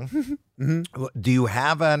Pokemon song. Do you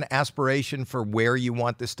have an aspiration for where you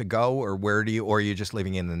want this to go, or or are you just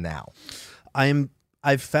living in the now?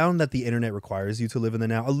 I've found that the internet requires you to live in the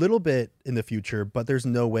now a little bit in the future, but there's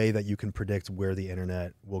no way that you can predict where the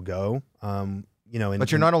internet will go.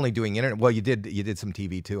 But you're not only doing internet. Well, you did some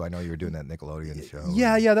TV too. I know you were doing that Nickelodeon show.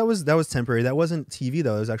 Yeah, that was temporary. That wasn't TV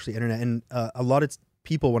though. It was actually internet, and a lot of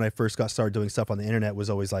people when I first got started doing stuff on the internet was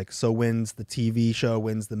always like, so when's the TV show,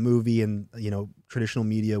 when's the movie, and traditional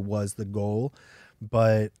media was the goal.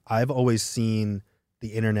 But I've always seen the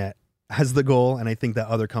internet as the goal, and I think that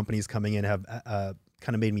other companies coming in have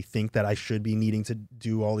kind of made me think that I should be needing to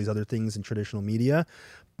do all these other things in traditional media.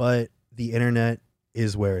 But the internet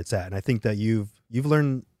is where it's at, and I think that you've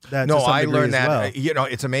learned that. No, to some I degree learned as that. well.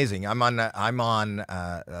 It's amazing. I'm on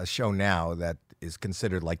a show now that is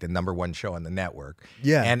considered like the #1 show on the network.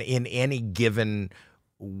 Yeah, and in any given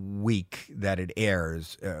week that it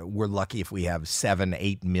airs, we're lucky if we have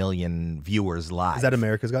 7-8 million viewers live. Is that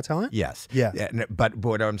America's Got Talent? Yes. Yeah. But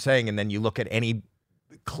what I'm saying, and then you look at any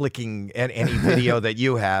any video that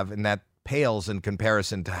you have, and that pales in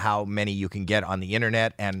comparison to how many you can get on the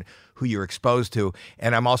internet and who you're exposed to.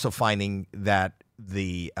 And I'm also finding that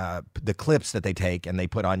the clips that they take and they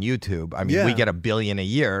put on YouTube. I mean, we get 1 billion a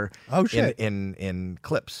year. Oh shit! In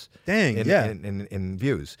clips. Dang. In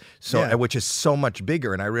views. So which is so much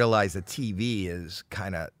bigger. And I realize that TV is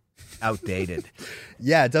kind of outdated.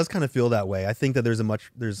 Yeah, it does kind of feel that way. I think that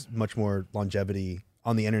there's much more longevity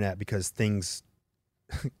on the internet because things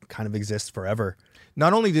kind of exist forever.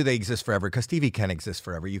 Not only do they exist forever, because TV can exist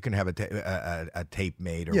forever. You can have a tape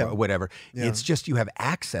made or whatever. Yeah. It's just you have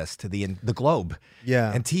access to the globe.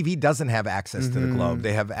 Yeah. And TV doesn't have access to the globe.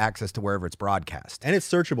 They have access to wherever it's broadcast. And it's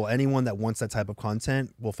searchable. Anyone that wants that type of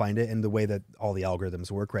content will find it. And the way that all the algorithms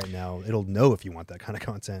work right now, it'll know if you want that kind of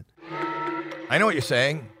content. I know what you're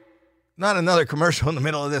saying. Not another commercial in the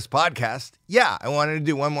middle of this podcast. Yeah, I wanted to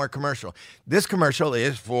do one more commercial. This commercial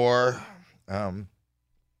is for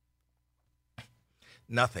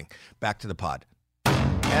nothing. Back to the pod.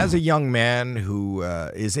 As a young man who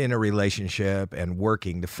is in a relationship and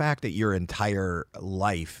working, the fact that your entire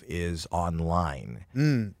life is online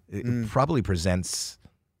it probably presents...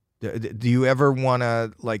 Do you ever want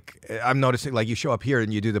to, like, I'm noticing, like, you show up here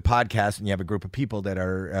and you do the podcast and you have a group of people that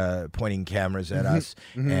are pointing cameras at us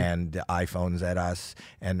and iPhones at us,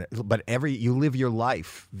 but you live your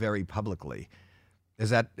life very publicly.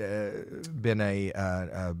 Has that been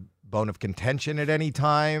a bone of contention at any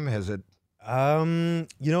time? Has it?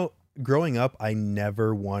 Growing up, I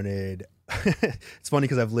never wanted... It's funny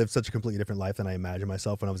because I've lived such a completely different life than I imagined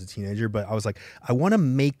myself when I was a teenager, but I was like, I want to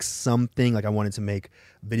make something. Like, I wanted to make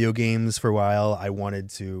video games for a while. I wanted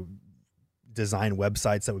to design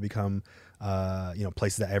websites that would become,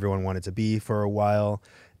 places that everyone wanted to be for a while.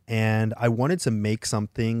 And I wanted to make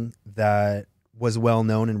something that was well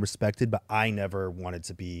known and respected, but I never wanted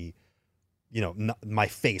to be, my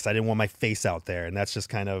face. I didn't want my face out there. And that's just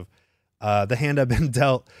kind of the hand I've been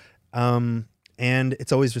dealt. And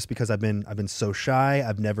it's always just because I've been so shy.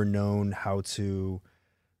 I've never known how to.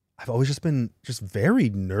 I've always just been very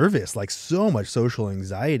nervous, like so much social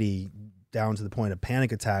anxiety down to the point of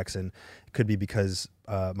panic attacks. And it could be because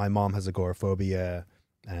my mom has agoraphobia.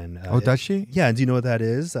 And does she? Yeah. Do you know what that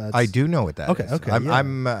is? I do know what that is. Okay.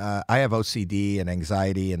 I have OCD and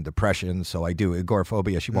anxiety and depression, so I do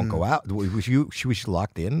agoraphobia. She won't go out. Was she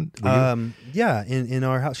locked in? Yeah. In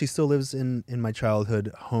our house, she still lives in my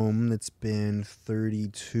childhood home. It's been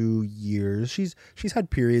 32 years. She's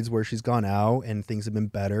had periods where she's gone out and things have been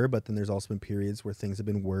better, but then there's also been periods where things have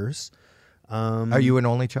been worse. Are you an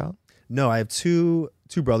only child? No, I have two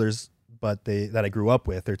brothers, but that I grew up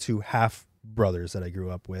with. They're two half brothers that I grew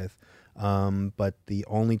up with, but the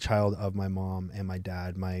only child of my mom and my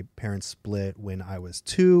dad. My parents split when I was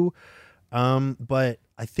 2, but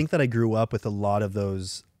I think that I grew up with a lot of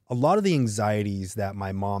the anxieties that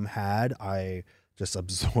my mom had. I just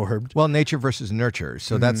absorbed. Well, nature versus nurture.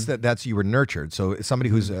 So that's you were nurtured. So somebody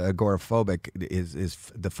who's agoraphobic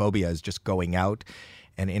is the phobia is just going out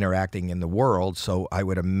and interacting in the world. So I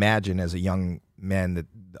would imagine as a young man that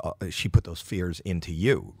she put those fears into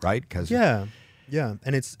you, right? Yeah.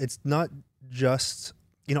 And it's not just,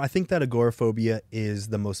 I think that agoraphobia is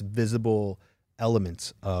the most visible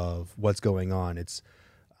element of what's going on. It's,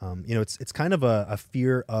 it's kind of a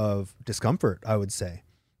fear of discomfort, I would say,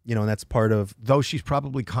 and that's part of, though she's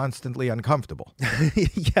probably constantly uncomfortable.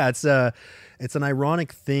 Yeah. It's an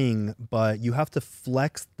ironic thing, but you have to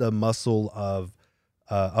flex the muscle of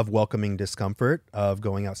welcoming discomfort, of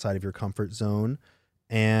going outside of your comfort zone.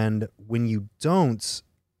 And when you don't,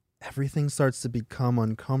 everything starts to become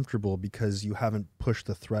uncomfortable because you haven't pushed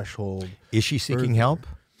the threshold. Is she seeking help?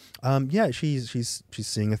 Yeah, she's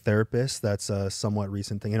seeing a therapist. That's a somewhat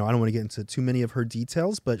recent thing. I don't want to get into too many of her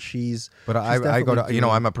details, but I go to,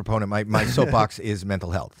 I'm a proponent. My soapbox is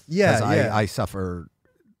mental health. Yeah. I suffer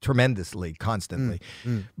tremendously, constantly.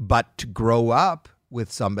 But to grow up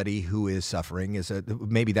with somebody who is suffering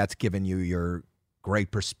maybe that's given you your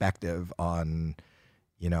great perspective on,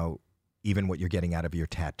 even what you're getting out of your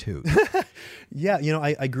tattoo. Yeah.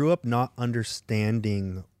 I grew up not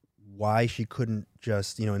understanding why she couldn't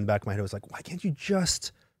just, in the back of my head, I was like, why can't you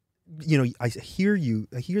just, I hear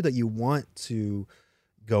that you want to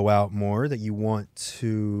go out more, that you want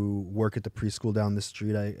to work at the preschool down the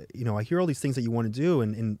street. I hear all these things that you want to do.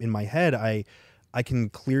 And in my head, I can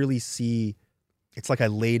clearly see, it's like I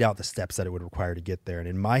laid out the steps that it would require to get there. And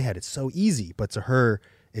in my head, it's so easy, but to her,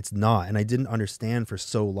 it's not. And I didn't understand for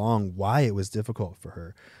so long why it was difficult for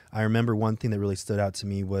her. I remember one thing that really stood out to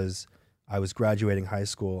me was I was graduating high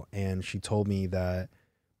school and she told me that,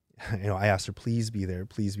 I asked her, please be there.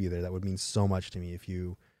 That would mean so much to me if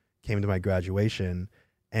you came to my graduation.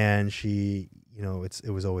 And she,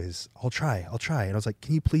 it was always, I'll try. And I was like,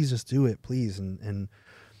 can you please just do it, please? And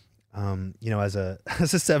as a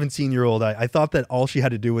 17-year-old, I thought that all she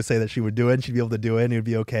had to do was say that she would do it and she'd be able to do it and it would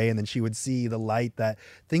be okay. And then she would see the light that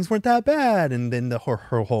things weren't that bad. And then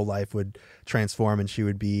her whole life would transform and she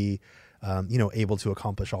would be, able to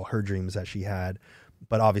accomplish all her dreams that she had.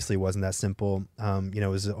 But obviously it wasn't that simple. It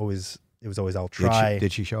was always, I'll try.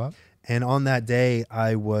 Did she show up? And on that day,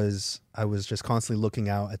 I was just constantly looking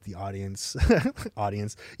out at the audience,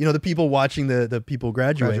 the people watching the people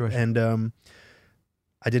graduate. And,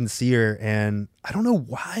 I didn't see her, and I don't know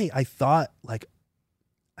why I thought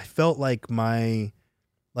I felt like it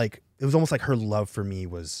was almost like her love for me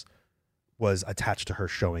was attached to her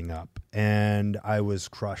showing up, and I was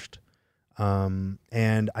crushed. And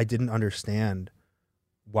I didn't understand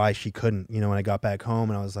why she couldn't, when I got back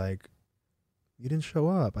home and I was like, you didn't show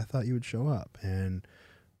up. I thought you would show up. And,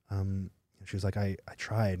 she was like, I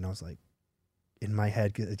tried. And I was like, in my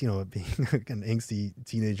head, being an angsty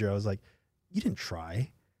teenager, I was like, you didn't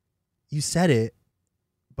try. You said it,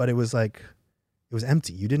 but it was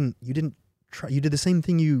empty. You didn't try. You did the same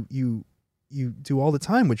thing you do all the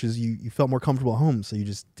time, which is you felt more comfortable at home. So you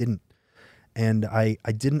just didn't. And I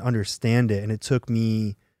didn't understand it. And it took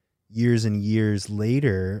me years and years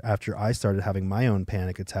later, after I started having my own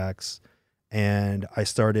panic attacks and I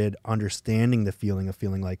started understanding the feeling of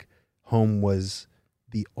feeling like home was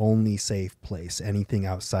the only safe place. Anything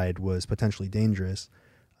outside was potentially dangerous.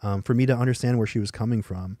 For me to understand where she was coming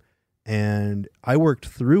from. And I worked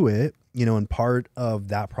through it, and part of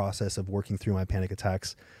that process of working through my panic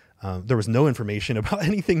attacks, there was no information about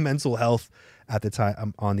anything mental health at the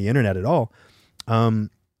time on the internet at all. And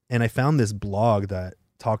I found this blog that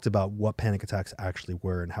talked about what panic attacks actually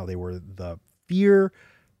were and how they were the fear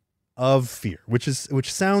of fear, which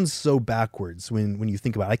sounds so backwards when you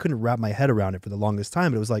think about it. I couldn't wrap my head around it for the longest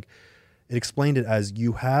time, but it was like, it explained it as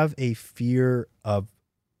you have a fear of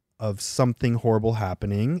something horrible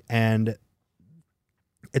happening, and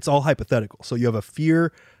it's all hypothetical. So you have a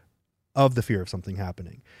fear of the fear of something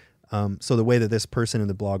happening. So the way that this person in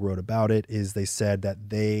the blog wrote about it is they said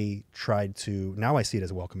that they tried to, now I see it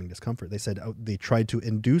as a welcoming discomfort. They said they tried to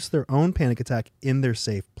induce their own panic attack in their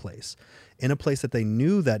safe place, in a place that they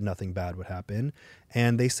knew that nothing bad would happen.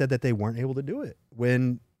 And they said that they weren't able to do it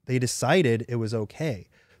when they decided it was okay.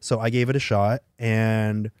 So I gave it a shot,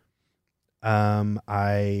 and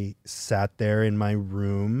I sat there in my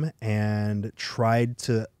room and tried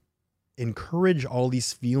to encourage all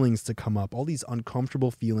these feelings to come up, all these uncomfortable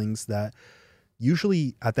feelings that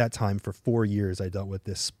usually at that time for 4 years I dealt with.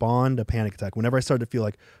 This spawned a panic attack. Whenever I started to feel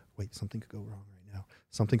like, wait, something could go wrong right now.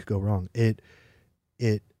 Something could go wrong. It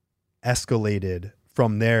escalated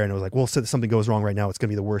from there, and it was like, well, so something goes wrong right now, it's going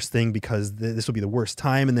to be the worst thing because this will be the worst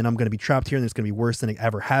time, and then I'm going to be trapped here, and it's going to be worse than it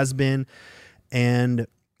ever has been. And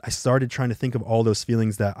I started trying to think of all those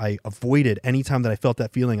feelings that I avoided. Anytime that I felt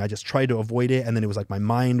that feeling, I just tried to avoid it. And then it was like my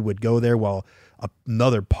mind would go there while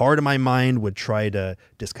another part of my mind would try to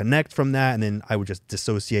disconnect from that. And then I would just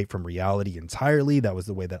dissociate from reality entirely. That was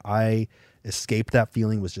the way that I escaped that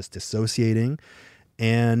feeling, was just dissociating.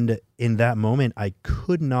 And in that moment, I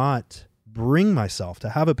could not bring myself to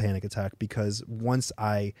have a panic attack, because once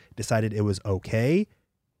I decided it was okay,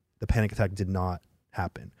 the panic attack did not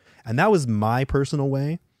happen. And that was my personal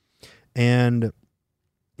way. And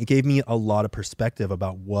it gave me a lot of perspective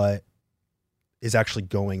about what is actually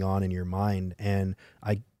going on in your mind. And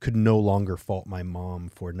I could no longer fault my mom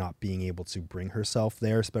for not being able to bring herself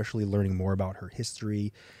there, especially learning more about her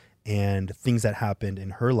history and things that happened in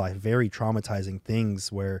her life, very traumatizing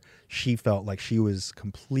things where she felt like she was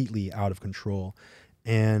completely out of control.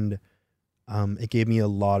 And it gave me a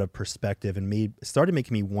lot of perspective and started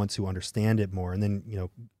making me want to understand it more. And then,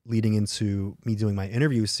 leading into me doing my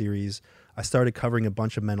interview series, I started covering a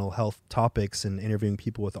bunch of mental health topics and interviewing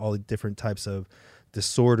people with all the different types of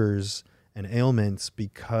disorders and ailments,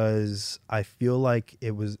 because I feel like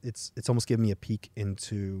it's almost given me a peek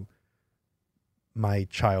into my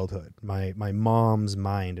childhood, my mom's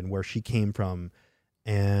mind and where she came from.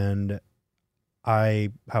 And I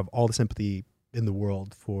have all the sympathy in the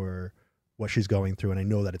world for what she's going through. And I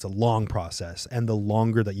know that it's a long process, and the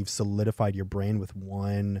longer that you've solidified your brain with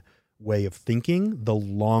one way of thinking, the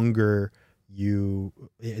longer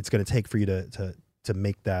it's going to take for you to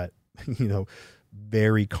make that,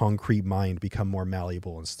 very concrete mind become more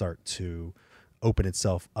malleable and start to open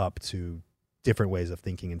itself up to different ways of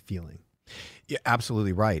thinking and feeling. Yeah,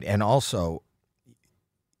 absolutely right. And also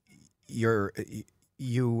you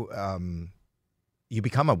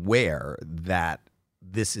become aware that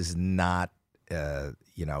this is not,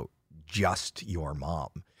 just your mom.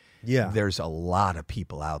 there's a lot of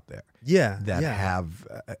people out there that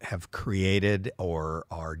have created or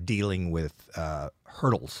are dealing with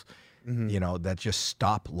hurdles, that just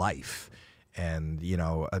stop life. And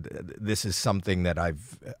this is something that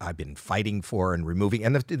I've been fighting for and removing.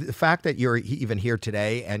 And the fact that you're even here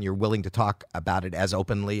today and you're willing to talk about it as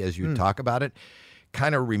openly as you talk about it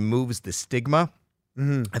kind of removes the stigma.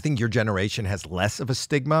 I think your generation has less of a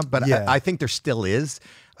stigma, but I think there still is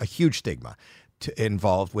a huge stigma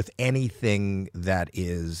involved with anything that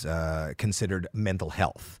is considered mental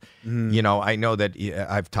health. I know that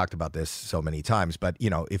I've talked about this so many times, but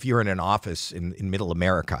if you're in an office in middle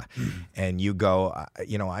America and you go,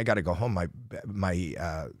 I got to go home,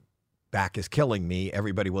 my back is killing me,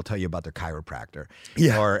 everybody will tell you about their chiropractor.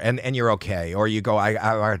 And you're okay. Or you go, I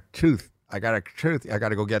got a tooth, I got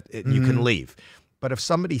to go get it, and you can leave. But if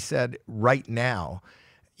somebody said right now,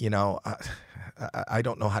 I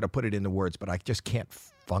don't know how to put it into words, but I just can't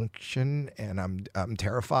function, and I'm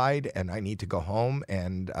terrified, and I need to go home,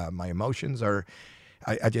 and my emotions are,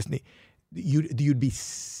 I just need, you'd be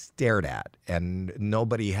stared at, and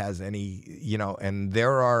nobody has any, and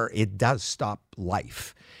it does stop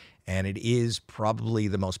life, and it is probably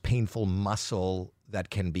the most painful muscle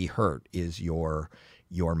that can be hurt is your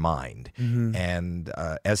mind. And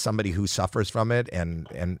as somebody who suffers from it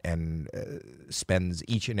and spends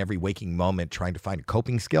each and every waking moment trying to find a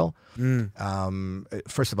coping skill,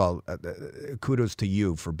 first of all, kudos to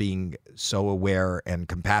you for being so aware and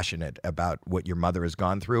compassionate about what your mother has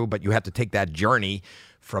gone through. But you have to take that journey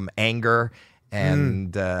from anger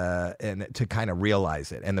and to kind of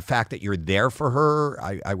realize it. And the fact that you're there for her,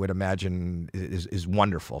 I would imagine is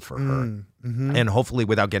wonderful for her. And hopefully,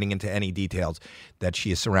 without getting into any details, that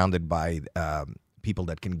she is surrounded by people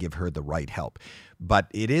that can give her the right help. But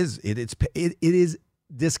it is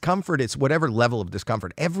discomfort. It's whatever level of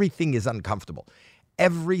discomfort. Everything is uncomfortable.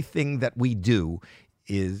 Everything that we do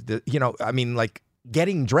is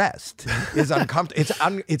getting dressed is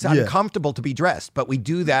uncomfortable. It's uncomfortable to be dressed, but we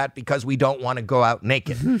do that because we don't want to go out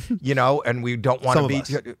naked, and we don't want to be.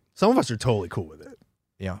 Some of us are totally cool with it.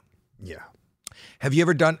 Yeah. Yeah. Have you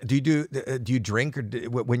ever done? Do you drink, or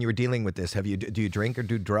when you were dealing with this? Do you drink or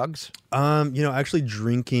do drugs? Actually,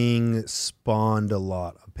 drinking spawned a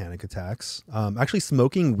lot of panic attacks. Actually,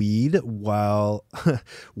 smoking weed while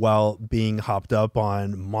being hopped up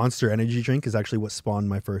on Monster Energy drink is actually what spawned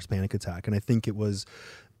my first panic attack, and I think it was,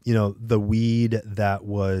 the weed that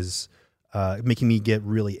was making me get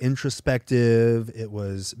really introspective. It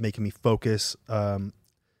was making me focus.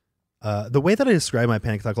 The way that I describe my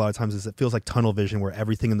panic attack a lot of times is it feels like tunnel vision, where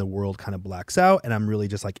everything in the world kind of blacks out and I'm really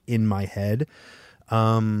just like in my head,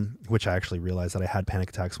 which I actually realized that I had panic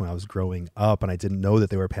attacks when I was growing up, and I didn't know that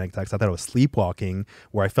they were panic attacks. I thought I was sleepwalking,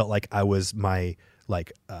 where I felt like I was when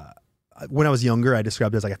I was younger, I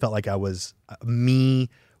described it as I felt like I was me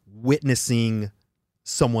witnessing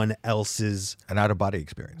someone else's an out-of-body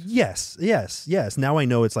experience. Yes. Now I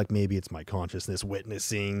know it's like maybe it's my consciousness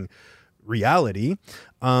witnessing reality,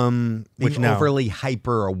 which now overly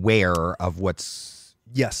hyper aware of what's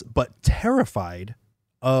but terrified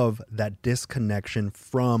of that disconnection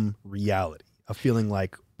from reality, of feeling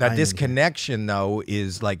like that disconnection though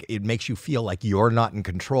is like, it makes you feel like you're not in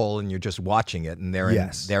control and you're just watching it, and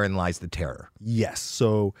therein lies the terror.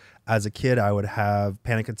 So as a kid, I would have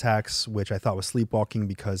panic attacks, which I thought was sleepwalking,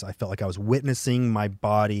 because I felt like I was witnessing my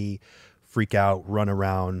body freak out, run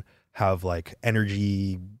around, have like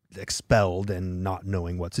energy expelled and not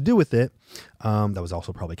knowing what to do with it. That was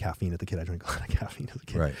also probably caffeine as a kid. I drank a lot of caffeine as a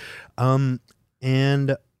kid. Right.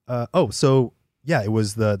 It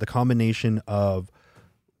was the combination of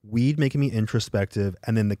weed making me introspective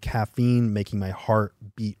and then the caffeine making my heart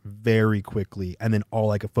beat very quickly. And then all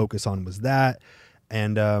I could focus on was that.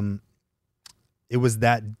 And it was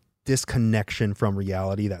that disconnection from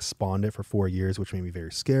reality that spawned it for 4 years, which made me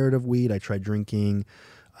very scared of weed. I tried drinking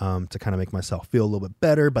to kind of make myself feel a little bit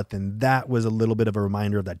better. But then that was a little bit of a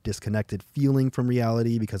reminder of that disconnected feeling from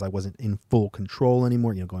reality, because I wasn't in full control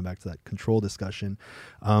anymore, going back to that control discussion.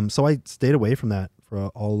 So I stayed away from that for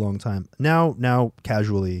a long time. Now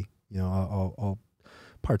casually, I'll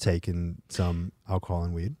partake in some alcohol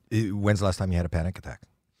and weed. When's the last time you had a panic attack?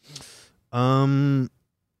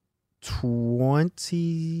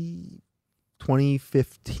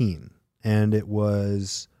 2015. And it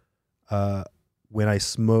was when I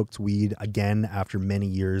smoked weed again after many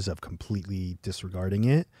years of completely disregarding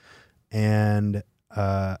it. And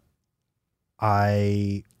I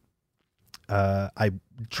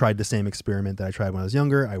tried the same experiment that I tried when I was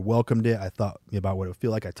younger. I welcomed it. I thought about what it would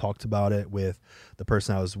feel like. I talked about it with the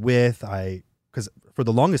person I was with. I because for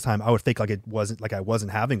the longest time I would think like I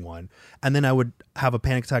wasn't having one, and then I would have a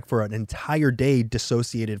panic attack for an entire day,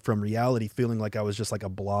 dissociated from reality, feeling like I was just like a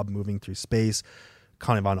blob moving through space,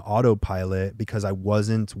 kind of on autopilot, because I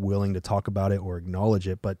wasn't willing to talk about it or acknowledge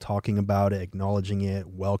it. But talking about it, acknowledging it,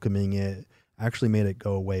 welcoming it, actually made it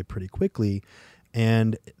go away pretty quickly.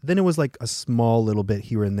 And then it was like a small little bit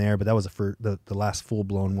here and there, but that was the last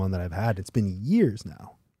full-blown one that I've had. It's been years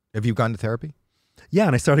now. Have you gone to therapy? Yeah,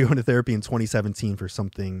 and I started going to therapy in 2017 for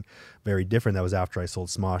something very different. That was after I sold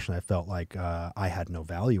SMOSH, and I felt like I had no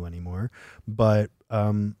value anymore. But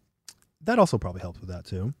that also probably helped with that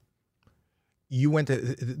too. You went to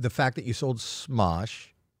the fact that you sold SMOSH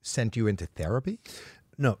sent you into therapy?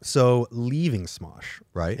 No, so leaving SMOSH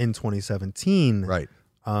in 2017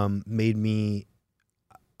 made me.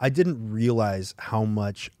 I didn't realize how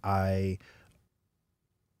much I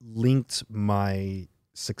linked my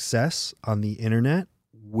success on the internet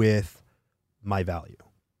with my value.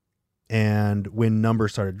 And when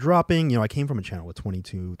numbers started dropping, I came from a channel with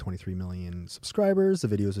 22, 23 million subscribers. The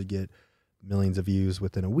videos would get millions of views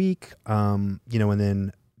within a week, and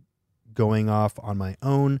then going off on my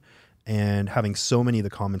own and having so many of the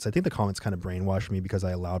comments. I think the comments kind of brainwashed me, because I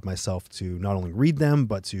allowed myself to not only read them,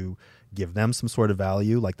 but to give them some sort of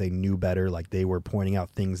value. Like they knew better, like they were pointing out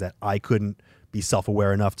things that I couldn't be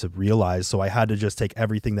self-aware enough to realize. So I had to just take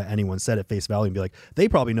everything that anyone said at face value and be like, they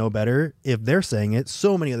probably know better if they're saying it.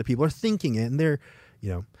 So many other people are thinking it, and they're,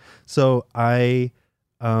 so I,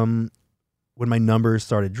 when my numbers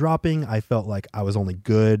started dropping, I felt like I was only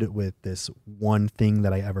good with this one thing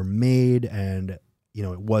that I ever made. And,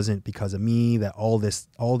 it wasn't because of me, that all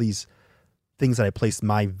these things that I placed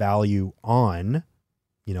my value on,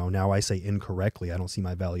 now I say incorrectly, I don't see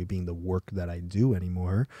my value being the work that I do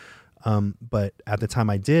anymore. But at the time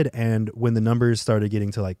I did. And when the numbers started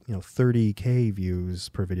getting to 30K views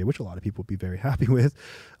per video, which a lot of people would be very happy with,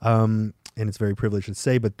 and it's very privileged to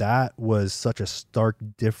say, but that was such a stark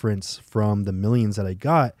difference from the millions that I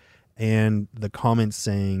got. And the comments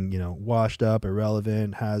saying, washed up,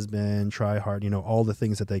 irrelevant, has been, try hard, all the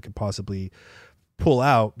things that they could possibly pull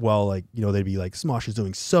out. Well, they'd be like, SMOSH is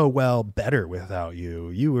doing so well, better without you.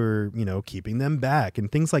 You were, keeping them back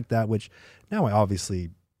and things like that, which now I obviously,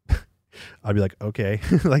 I'd be like, okay,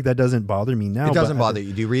 like that doesn't bother me now. It doesn't bother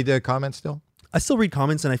you. Do you read the comments still? I still read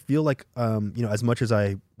comments, and I feel like, as much as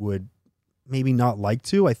I would maybe not like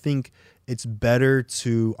to, I think it's better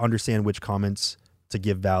to understand which comments to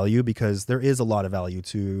give value, because there is a lot of value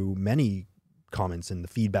to many comments, and the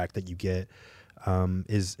feedback that you get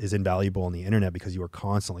is invaluable on the internet, because you are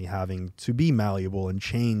constantly having to be malleable and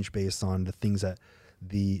change based on the things that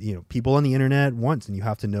the people on the internet want, and you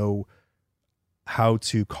have to know how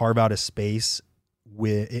to carve out a space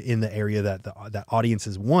in the area that that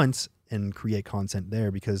audiences want and create content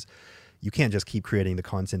there, because you can't just keep creating the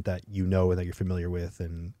content that and that you're familiar with.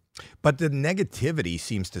 But the negativity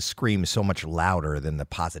seems to scream so much louder than the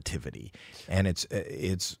positivity, and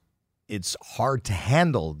it's hard to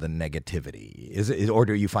handle the negativity. Is it, or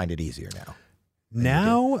do you find it easier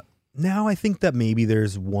now? Now I think that maybe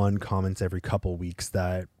there's one comment every couple weeks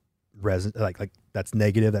that like that's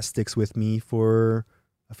negative, that sticks with me for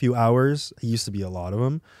a few hours. It used to be a lot of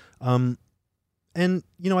them, and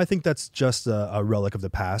I think that's just a relic of the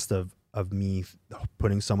past of me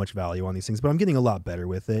putting so much value on these things, but I'm getting a lot better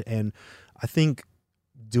with it. And I think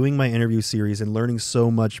doing my interview series and learning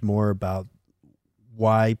so much more about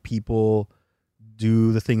why people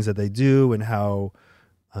do the things that they do, and how,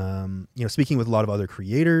 speaking with a lot of other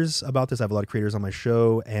creators about this. I have a lot of creators on my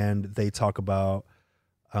show, and they talk about,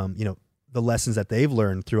 the lessons that they've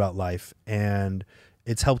learned throughout life. And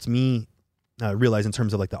it's helped me realize, in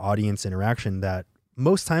terms of like the audience interaction, that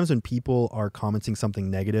most times when people are commenting something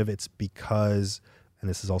negative, it's because, and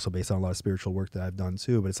this is also based on a lot of spiritual work that I've done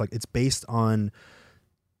too, but it's based on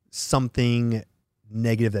something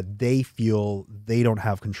negative that they feel they don't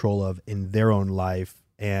have control of in their own life,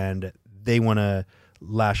 and they want to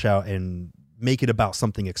lash out and make it about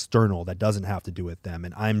something external that doesn't have to do with them.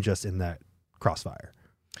 And I'm just in that crossfire.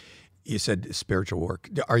 You said spiritual work.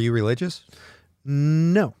 Are you religious?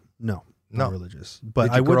 No, not religious.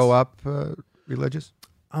 But did you grow up religious?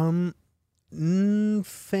 Family,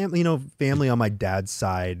 family on my dad's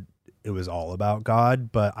side, it was all about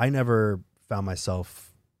God, but I never found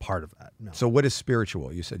myself part of that. No. So what is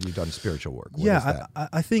spiritual? You said you've done spiritual work. What is yeah, that?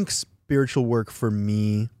 I think spiritual work for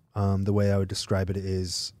me, the way I would describe it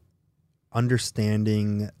is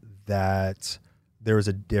understanding that there is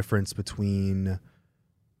a difference between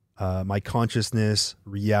my consciousness,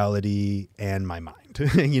 reality, and my mind.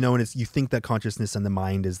 mind, you know, and you think that consciousness and the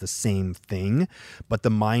mind is the same thing, but the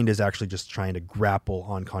mind is actually just trying to grapple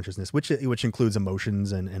on consciousness, which includes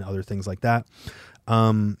emotions and other things like that.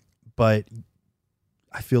 But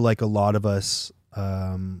I feel like a lot of us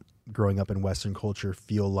growing up in Western culture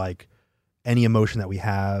feel like any emotion that we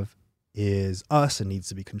have is us and needs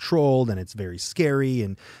to be controlled, and it's very scary.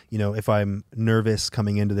 And, you know, if I'm nervous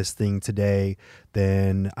coming into this thing today,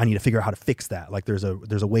 then I need to figure out how to fix that. Like there's a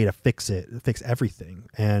way to fix everything.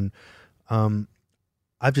 And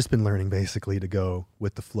I've just been learning basically to go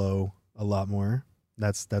with the flow a lot more.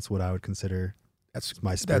 That's what I would consider. That's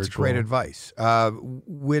my spiritual. That's great advice.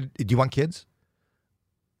 Do you want kids?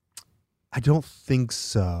 I don't think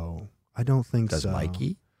so. Does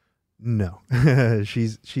Mikey? No,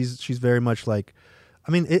 she's very much like,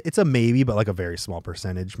 I mean, it's a maybe, but like a very small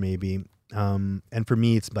percentage maybe. And for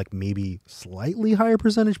me, it's like maybe slightly higher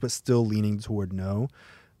percentage, but still leaning toward no,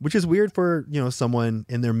 which is weird for, you know, someone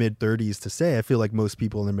in their mid 30s to say. I feel like most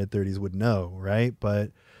people in their mid 30s would know, right? But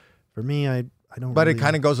for me, I don't. But really... it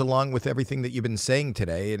kind of goes along with everything that you've been saying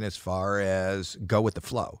today, and as far as go with the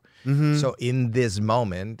flow. Mm-hmm. So in this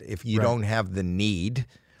moment, if you don't have the need,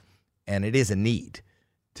 and it is a need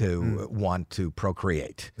to want to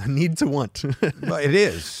procreate. A need to want. Well, it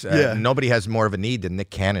is. Nobody has more of a need than Nick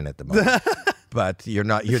Cannon at the moment. But you're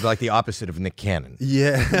like the opposite of Nick Cannon.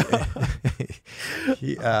 Yeah.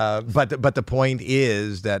 But the point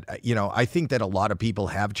is that, you know, I think that a lot of people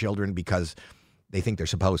have children because they think they're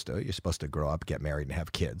supposed to. You're supposed to grow up, get married, and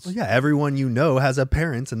have kids. Well, yeah, everyone you know has a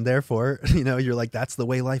parent, and therefore, you know, you're like, that's the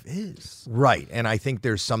way life is. Right. And I think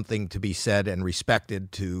there's something to be said and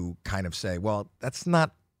respected to kind of say, well, that's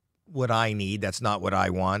not what I need. That's not what I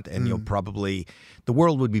want. And the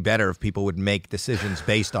world would be better if people would make decisions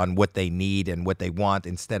based on what they need and what they want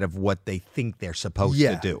instead of what they think they're supposed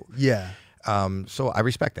to do. Yeah. So I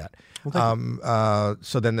respect that. Well,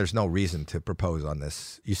 so then there's no reason to propose on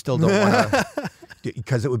this. You still don't want to,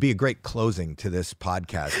 because it would be a great closing to this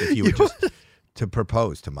podcast if you would just to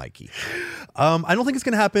propose to Mikey. I don't think it's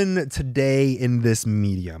going to happen today in this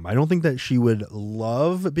medium. I don't think that she would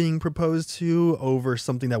love being proposed to over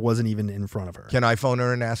something that wasn't even in front of her. Can I phone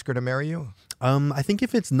her and ask her to marry you? I think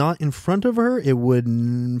if it's not in front of her, it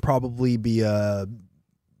would probably be a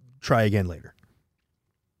try again later.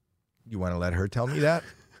 You want to let her tell me that?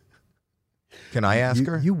 Can I ask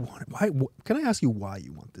her? You want why? Can I ask you why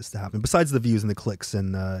you want this to happen? Besides the views and the clicks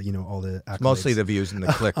and you know, all the accolades. Mostly the views and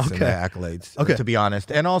the clicks and the accolades. Okay. To be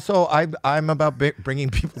honest, and also I'm about bringing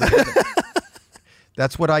people together.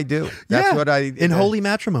 That's what I do. That's what I in holy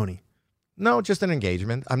matrimony. No, just an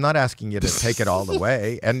engagement. I'm not asking you to take it all the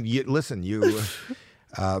way. And listen,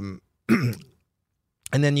 and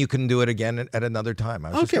then you can do it again at another time.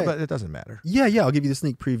 I was just but it doesn't matter. Yeah. I'll give you the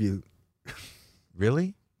sneak preview.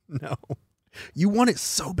 Really? No. You want it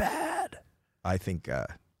so bad. I think,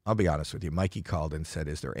 I'll be honest with you. Mikey called and said,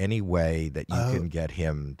 is there any way that you can get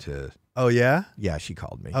him to... Oh, yeah? Yeah, she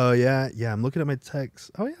called me. Oh, yeah? Yeah, I'm looking at my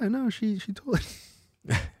text. Oh, yeah, no, she told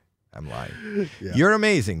me. I'm lying. Yeah. You're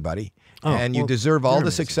amazing, buddy. And you deserve all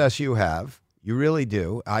the success you have. You really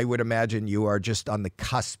do. I would imagine you are just on the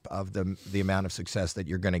cusp of the amount of success that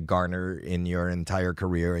you're going to garner in your entire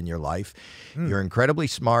career in your life. You're incredibly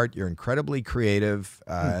smart. You're incredibly creative.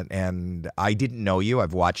 And I didn't know you.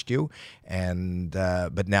 I've watched you. And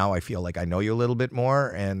but now I feel like I know you a little bit more.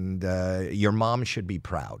 And your mom should be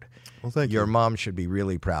proud. Well, thank you. Your mom should be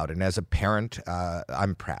really proud. And as a parent,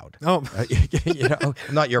 I'm proud. Oh. You know,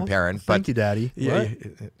 I'm not your parent. Thank you, Daddy. What?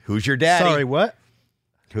 Who's your daddy? Sorry, what?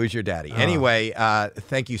 Who's your daddy? Anyway,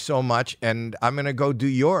 thank you so much, and I'm gonna go do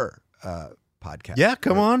your podcast. Yeah,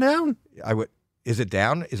 come on down. I would. Is it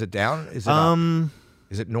down? Is it down? Is it up?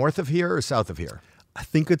 Is it north of here or south of here? I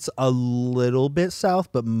think it's a little bit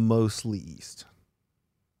south, but mostly east.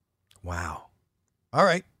 Wow. All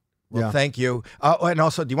right. Well, thank you. And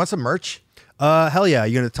also, do you want some merch? Hell yeah.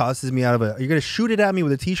 You're going to toss me out of you're going to shoot it at me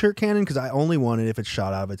with a t-shirt cannon? Because I only want it if it's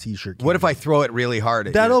shot out of a t-shirt cannon. What if I throw it really hard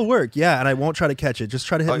at That'll you? work, yeah. And I won't try to catch it. Just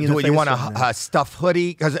try to hit me in the face. You want a stuffed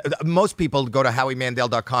hoodie? Because most people go to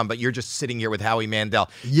HowieMandel.com, but you're just sitting here with Howie Mandel.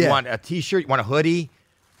 Yeah. You want a t-shirt? You want a hoodie?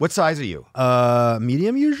 What size are you?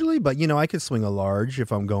 Medium usually, but you know, I could swing a large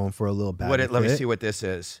if I'm going for a little bag. Let me see what this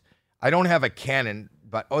is. I don't have a cannon,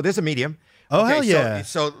 but this is a medium. Oh, hell yeah.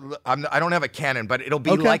 So I don't have a cannon, but it'll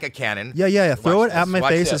be like a cannon. Yeah. Throw it at my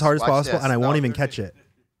face as hard as possible, and I won't even catch it.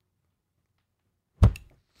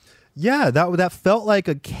 Yeah, that felt like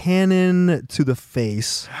a cannon to the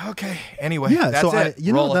face. Okay. Anyway, yeah, that's it.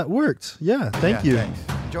 You know, that worked. Yeah, thank you. Thanks.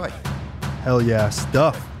 Enjoy. Hell yeah,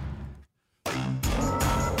 stuff. That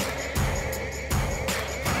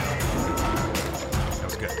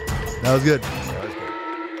was good. That was good. That was good.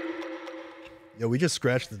 Yo, we just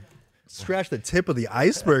scratched the tip of the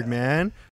iceberg, man.